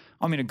on,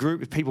 I'm in a group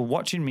with people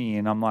watching me,"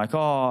 and I'm like,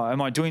 "Oh,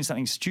 am I doing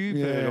something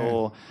stupid?"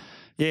 Or,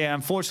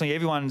 unfortunately,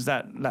 everyone's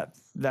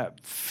that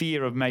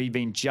fear of maybe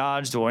being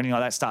judged or anything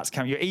like that starts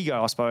coming. Your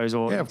ego, I suppose,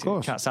 or of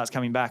course, starts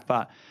coming back,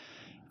 but.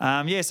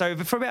 So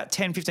for about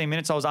 10, 15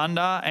 minutes I was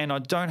under, and I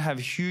don't have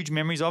huge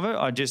memories of it.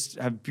 I just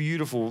have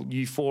beautiful,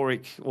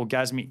 euphoric,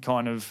 orgasmic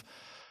kind of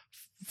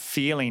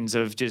feelings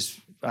of just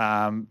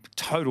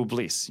total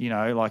bliss,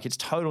 like it's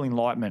total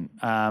enlightenment.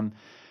 And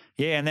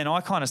then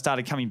I kind of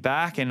started coming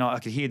back, and I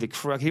could hear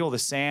all the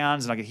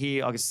sounds, and I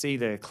could see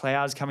the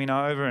clouds coming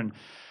over,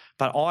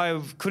 but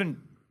I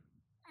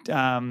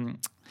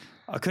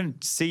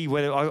couldn't see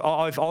whether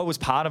I was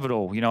part of it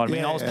all. You know what I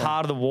mean? I was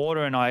part of the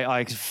water, and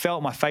I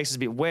felt my face was a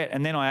bit wet.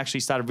 And then I actually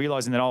started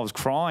realizing that I was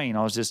crying.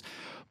 I was just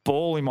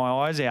bawling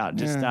my eyes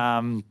out.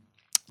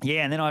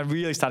 And then I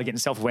really started getting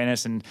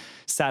self-awareness and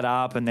sat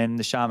up. And then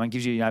the shaman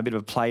gives you, a bit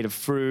of a plate of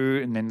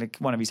fruit. And then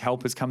one of his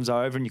helpers comes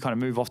over, and you kind of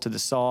move off to the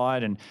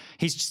side. And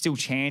he's still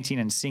chanting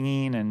and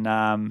singing. And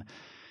I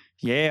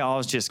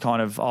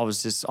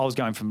was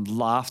going from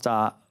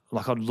laughter,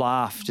 like I'd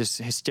laugh just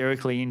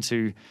hysterically,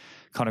 into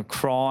kind of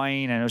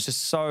crying, and it was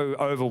just so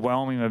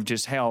overwhelming of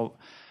just how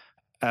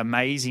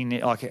amazing,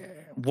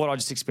 what I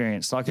just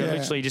experienced. It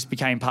literally just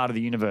became part of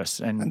the universe.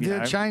 And did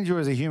it change you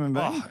as a human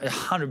being?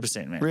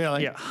 100%, man.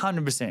 Really? Yeah,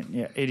 100%.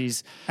 Yeah, it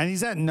is. And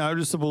is that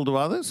noticeable to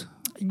others?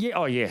 Yeah.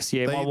 Oh, yes.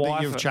 Yeah. My wife.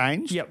 That you've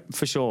changed? Yep,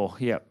 for sure.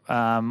 Yep.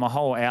 My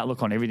whole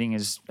outlook on everything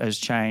has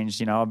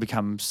changed. I've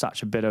become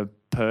such a better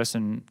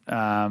person.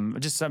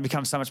 I've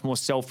become so much more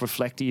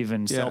self-reflective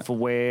and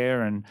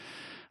self-aware, and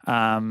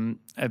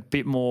a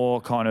bit more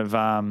kind of,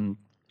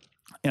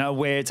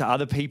 aware to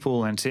other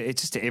people and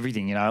to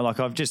everything,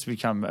 I've just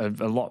become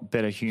a lot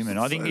better human.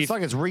 I think it's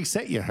like it's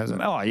reset you,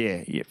 hasn't it? Oh,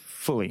 yeah,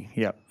 fully,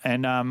 yeah.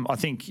 And I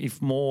think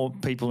if more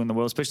people in the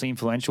world, especially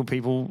influential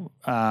people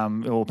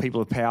or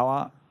people of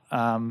power,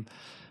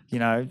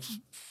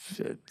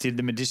 did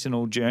the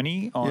medicinal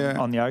journey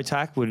on the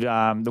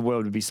OTAC, the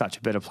world would be such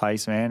a better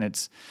place, man.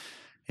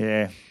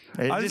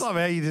 I just love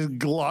how you just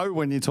glow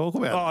when you talk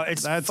about it. Oh,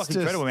 it's fucking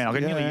incredible, man. I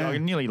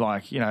can nearly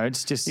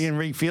it's just... You can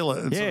re-feel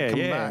it.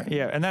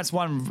 Yeah. And that's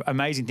one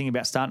amazing thing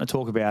about starting to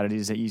talk about it,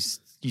 is that you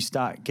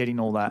start getting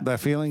all that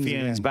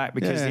feelings back,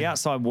 because the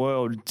outside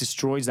world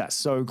destroys that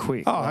so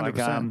quick. Oh,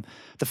 100%.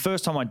 The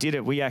first time I did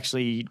it, we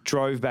actually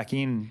drove back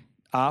in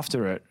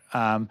after it.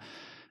 And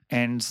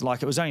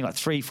it was only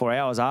 3-4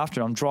 hours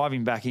after, I'm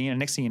driving back in, and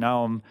next thing you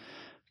know,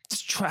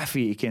 it's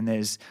traffic, and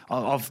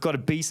I've got to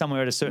be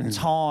somewhere at a certain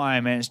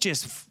time, and I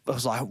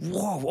was like,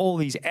 whoa, all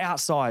these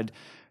outside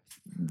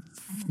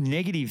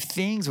negative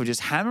things were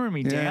just hammering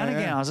me down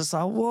again. I was just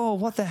like, whoa,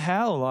 what the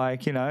hell?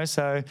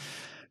 So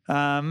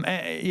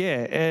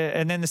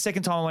and then the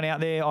second time I went out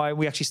there,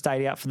 we actually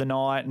stayed out for the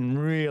night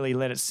and really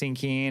let it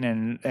sink in,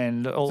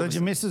 and all. So did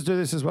your missus do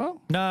this as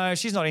well? No,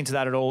 she's not into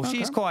that at all. Okay.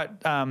 She's quite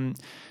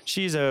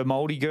she's a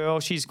Māori girl.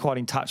 She's quite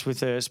in touch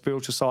with her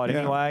spiritual side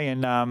anyway,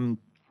 and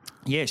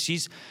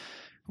she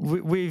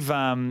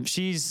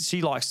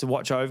likes to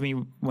watch over me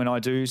when I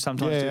do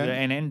sometimes do the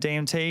NN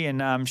DMT,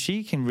 and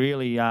she can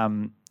really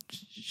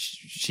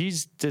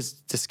she's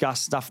just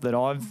discussed stuff that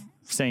I've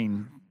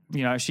seen.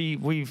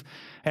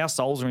 Our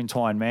souls are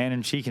entwined, man,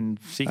 and she can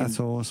That's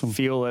awesome.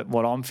 feel it,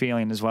 what I'm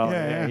feeling as well.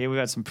 Yeah, we've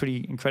had some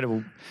pretty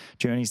incredible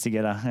journeys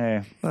together.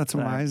 Yeah, that's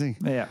amazing.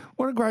 Yeah,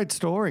 what a great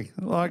story.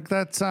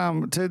 That's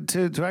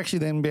to actually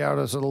then be able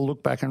to sort of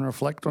look back and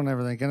reflect on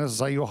everything. And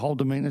as I say, your whole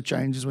demeanor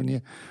changes when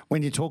you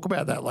talk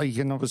about that. You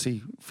can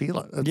obviously feel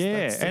it.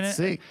 It's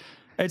sick.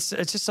 It's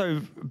just so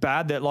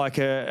bad that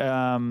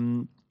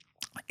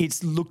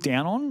it's looked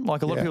down on. A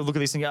lot of people look at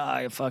this and go,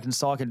 "Oh, fucking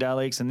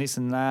psychedelics and this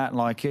and that."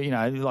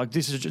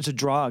 This is just a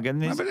drug.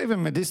 And but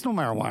even medicinal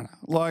marijuana,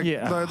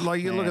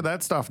 you look at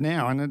that stuff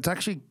now, and it's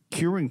actually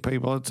curing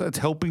people. It's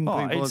helping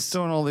people. It's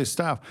doing all this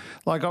stuff.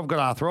 I've got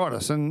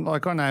arthritis, and I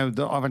know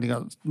that I've only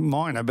got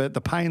minor, but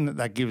the pain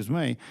that gives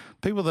me,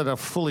 people that are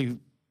fully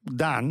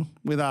done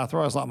with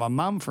arthritis, like my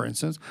mum, for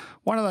instance,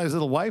 one of those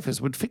little wafers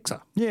would fix her.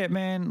 Yeah,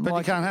 man. But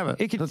you can't have it.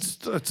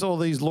 It's all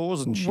these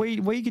laws and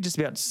shit. We could just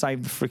about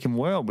save the freaking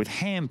world with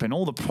hemp and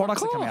all the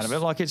products that come out of it.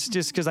 Like, it's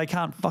just because they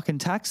can't fucking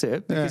tax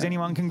it because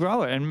anyone can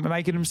grow it and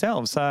make it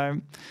themselves. So,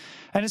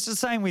 and it's the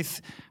same with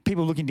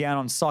people looking down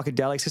on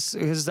psychedelics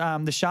because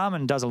the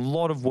shaman does a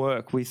lot of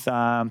work with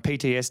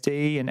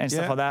PTSD and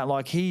stuff like that.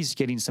 Like, he's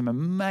getting some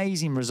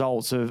amazing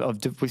results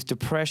with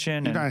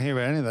depression. You don't hear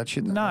about any of that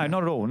shit. No,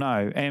 not at all,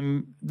 no.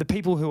 And the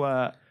people who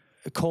are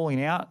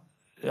calling out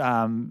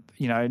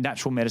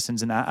natural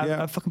medicines and that.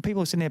 Are fucking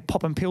people sitting there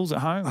popping pills at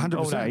home 100%.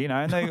 all day,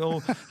 and they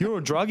all, you're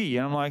a druggie.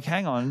 And I'm like,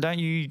 hang on, don't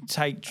you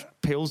take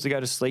pills to go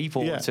to sleep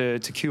or to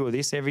cure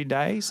this every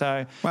day?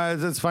 So,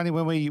 well, it's funny,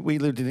 when we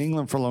lived in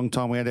England for a long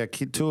time, we had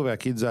two of our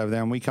kids over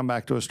there, and we come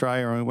back to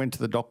Australia and we went to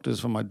the doctors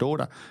for my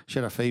daughter. She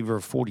had a fever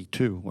of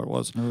 42, what it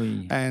was.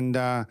 Oy.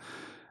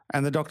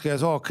 And the doctor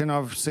goes, oh, can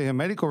I see her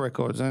medical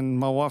records? And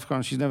my wife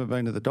goes, she's never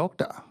been to the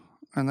doctor.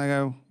 And they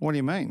go, what do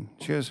you mean?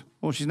 She goes,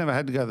 well, she's never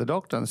had to go to the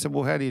doctor. And I said,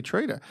 well, how do you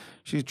treat her?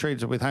 She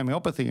treats her with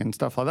homeopathy and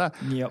stuff like that.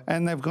 Yep.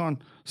 And they've gone,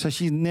 so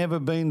she's never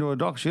been to a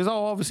doctor. She goes,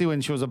 oh, obviously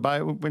when she was a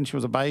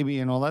baby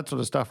and all that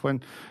sort of stuff.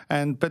 But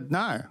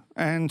no.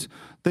 And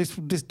this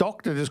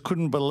doctor just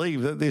couldn't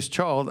believe that this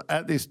child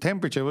at this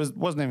temperature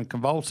wasn't even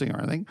convulsing or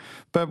anything,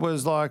 but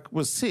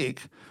was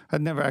sick,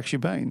 had never actually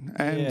been.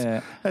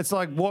 And it's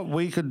like what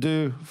we could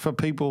do for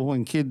people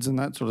and kids and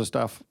that sort of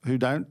stuff who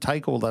don't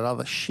take all that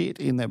other shit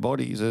in their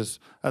bodies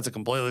that's a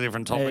completely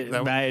different topic.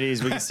 Mate, it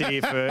is. We can sit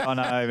here for, I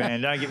know,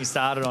 man. Don't get me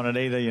started on it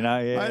either,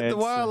 Yeah, the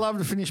way I love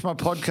to finish my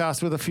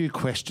podcast with a few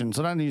questions.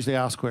 I don't usually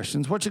ask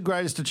questions. What's your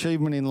greatest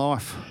achievement in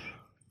life?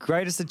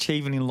 Greatest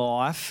achievement in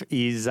life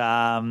is,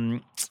 I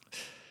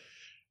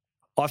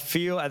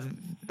feel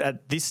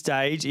at this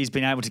stage is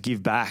being able to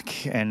give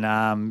back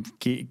and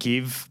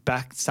give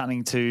back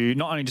something to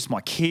not only just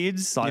my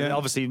kids. Like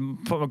obviously,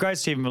 my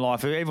greatest achievement in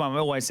life, everyone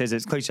always says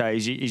it's cliche,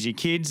 is your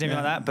kids,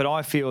 everything like that. But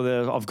I feel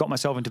that I've got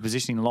myself into a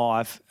position in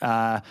life,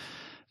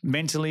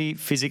 mentally,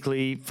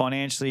 physically,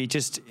 financially,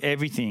 just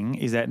everything,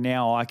 is that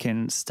now I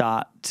can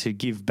start to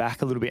give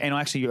back a little bit. And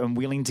I actually am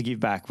willing to give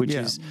back, which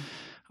is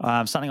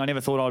something I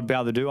never thought I'd be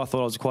able to do. I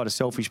thought I was quite a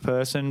selfish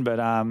person, but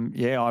I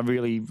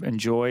really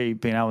enjoy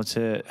being able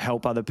to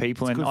help other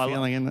people. It's a good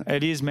feeling, isn't it?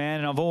 It is,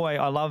 man. And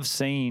I love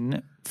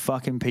seeing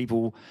fucking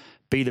people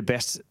be the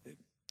best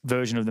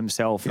version of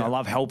themselves. And I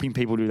love helping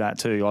people do that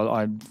too.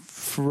 I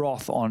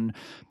froth on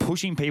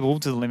pushing people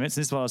to the limits.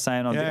 This is what I was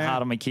saying. I'm a bit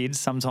hard on my kids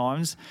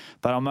sometimes,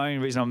 but the only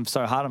reason I'm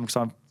so hard on them because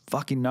I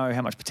fucking know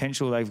how much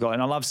potential they've got.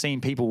 And I love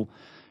seeing people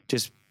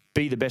just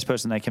be the best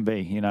person they can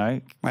be,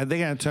 Mate, they're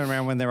going to turn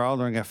around when they're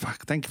older and go,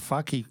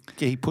 fuck, he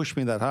pushed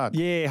me that hard.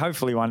 Yeah,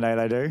 hopefully one day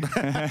they do.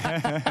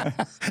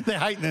 They're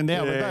hating it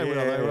now, but they will.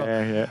 They will.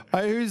 Yeah.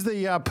 Who's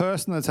the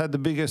person that's had the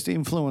biggest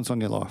influence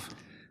on your life?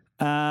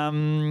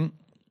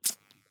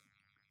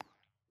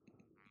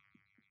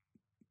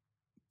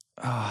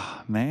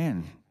 Oh,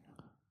 man.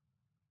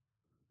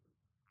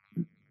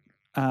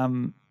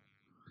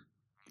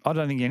 I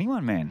don't think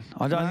anyone, man.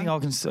 I don't think I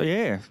can.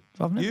 Yeah,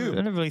 I've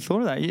never really thought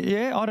of that.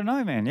 Yeah, I don't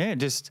know, man. Yeah,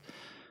 just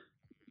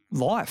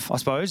life, I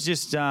suppose.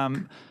 Just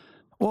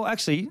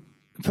actually,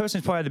 the person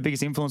who's probably had the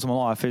biggest influence on my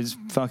life is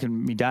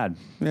fucking me dad.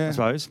 Yeah. I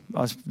suppose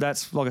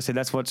that's like I said.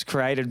 That's what's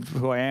created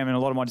who I am, and a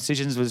lot of my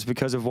decisions was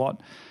because of what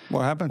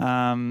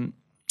happened.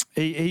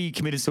 He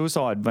committed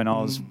suicide when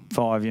I was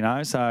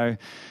 5. So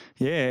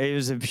yeah, it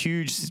was a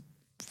huge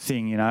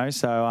thing.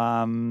 So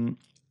and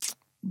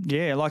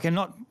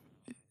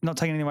not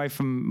taking anything away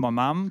from my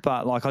mum,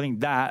 but like I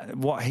think that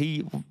what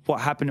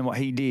happened and what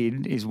he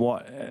did is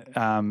what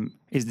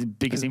is the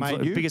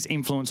biggest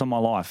influence on my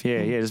life. Yeah.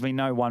 There's been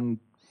no one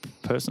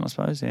person, I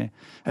suppose. Yeah,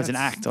 as an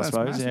act, I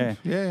suppose. Massive.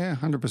 Yeah,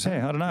 100%.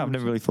 Yeah, I don't know. I've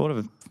never really thought of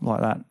it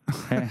like that.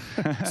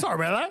 Yeah. Sorry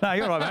about that. No,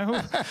 you're right,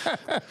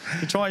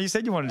 man. You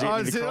said you wanted to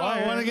get me to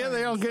cry. I want to get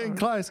there. I'm getting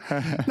close.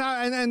 No,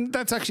 and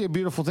that's actually a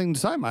beautiful thing to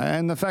say, mate.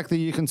 And the fact that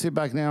you can sit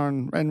back now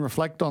and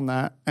reflect on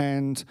that,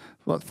 and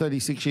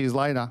 36 years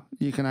later,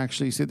 you can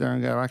actually sit there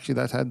and go, actually,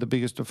 that's had the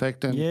biggest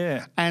effect,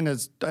 and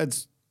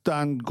it's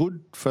done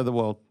good for the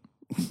world.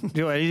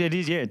 Yeah, it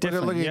is, yeah,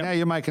 definitely. Look at now,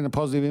 you're making a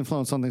positive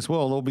influence on this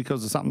world, all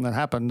because of something that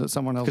happened that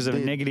someone else did. Because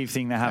of a negative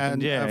thing that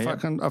happened,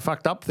 and a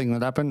fucked up thing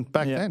that happened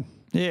back then.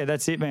 Yeah,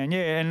 that's it, man.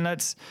 Yeah, and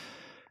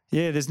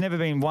there's never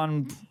been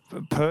one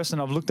person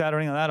I've looked at or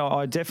anything like that.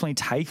 I definitely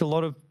take a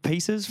lot of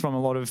pieces from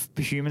a lot of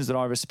humans that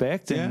I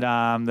respect and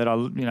that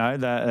I,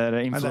 that are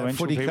influential. And that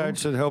footy people.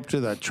 Coach that helped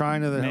you, that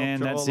trainer that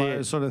helped you, all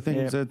those sort of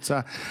things.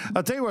 Yep.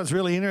 I'll tell you what's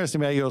really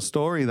interesting about your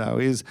story, though,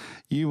 is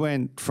you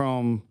went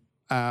from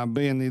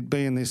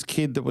being this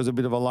kid that was a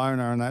bit of a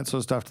loner and that sort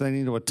of stuff, then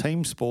into a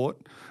team sport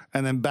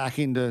and then back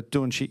into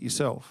doing shit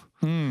yourself.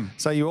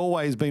 So you've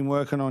always been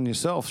working on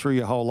yourself through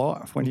your whole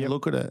life. When you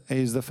look at it,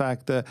 is the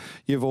fact that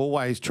you've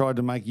always tried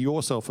to make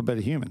yourself a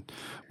better human,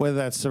 whether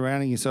that's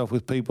surrounding yourself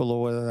with people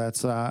or whether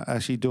that's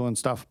actually doing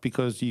stuff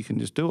because you can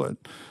just do it.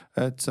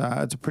 It's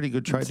a pretty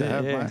good trait to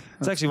have, mate.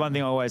 It's actually one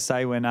thing I always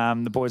say when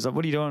the boys are like,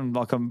 what are you doing?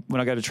 Like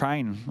when I go to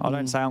train, I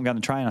don't say I'm going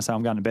to train. I say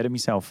I'm going to better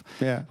myself.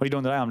 Yeah. What are you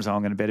doing today? I'm just saying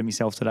I'm going to better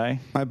myself today.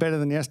 Mate, better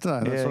than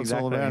yesterday. That's what it's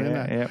all about, isn't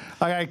it? Yeah.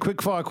 Okay,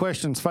 quick fire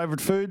questions.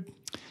 Favourite food?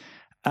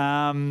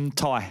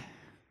 Thai.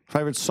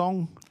 Favourite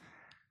song?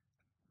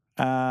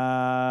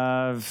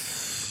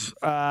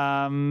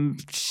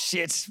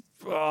 Shit.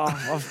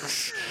 Oh,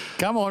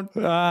 Come on.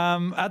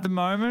 at the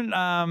moment,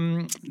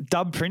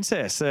 Dub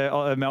Princess,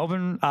 a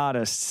Melbourne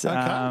artist.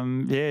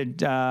 Okay.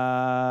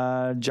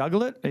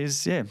 Juggle It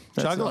is,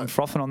 Juggle I'm It.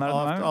 frothing on that at the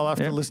moment. I'll have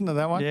to listen to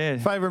that one. Yeah.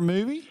 Favourite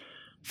movie?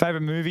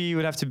 Favourite movie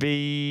would have to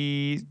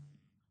be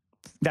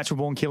Natural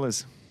Born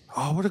Killers.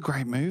 Oh, what a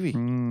great movie.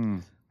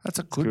 That's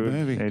a good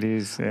movie. It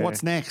is. Yeah.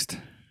 What's next?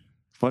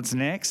 What's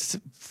next?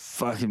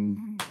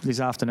 Fucking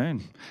this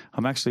afternoon.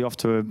 I'm actually off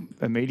to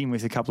a meeting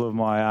with a couple of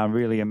my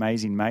really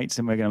amazing mates,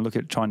 and we're going to look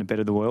at trying to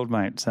better the world,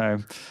 mate. So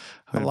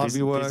I love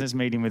your work. Business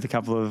meeting with a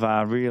couple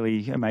of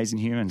really amazing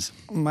humans.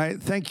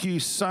 Mate, thank you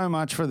so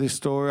much for this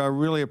story. I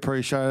really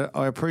appreciate it.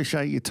 I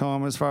appreciate your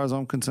time. As far as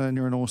I'm concerned,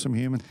 you're an awesome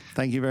human.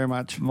 Thank you very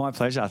much. My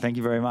pleasure. Thank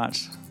you very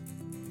much.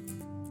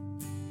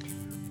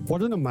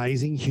 What an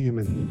amazing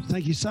human.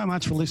 Thank you so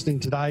much for listening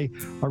today.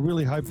 I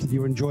really hope that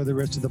you enjoy the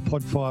rest of the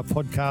Podfire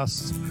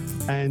podcasts,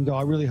 and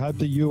I really hope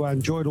that you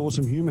enjoyed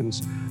Awesome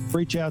Humans.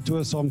 Reach out to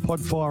us on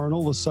Podfire and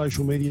all the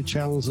social media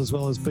channels, as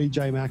well as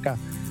BJ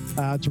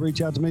Macca, to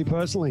reach out to me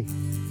personally.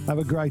 Have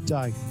a great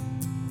day.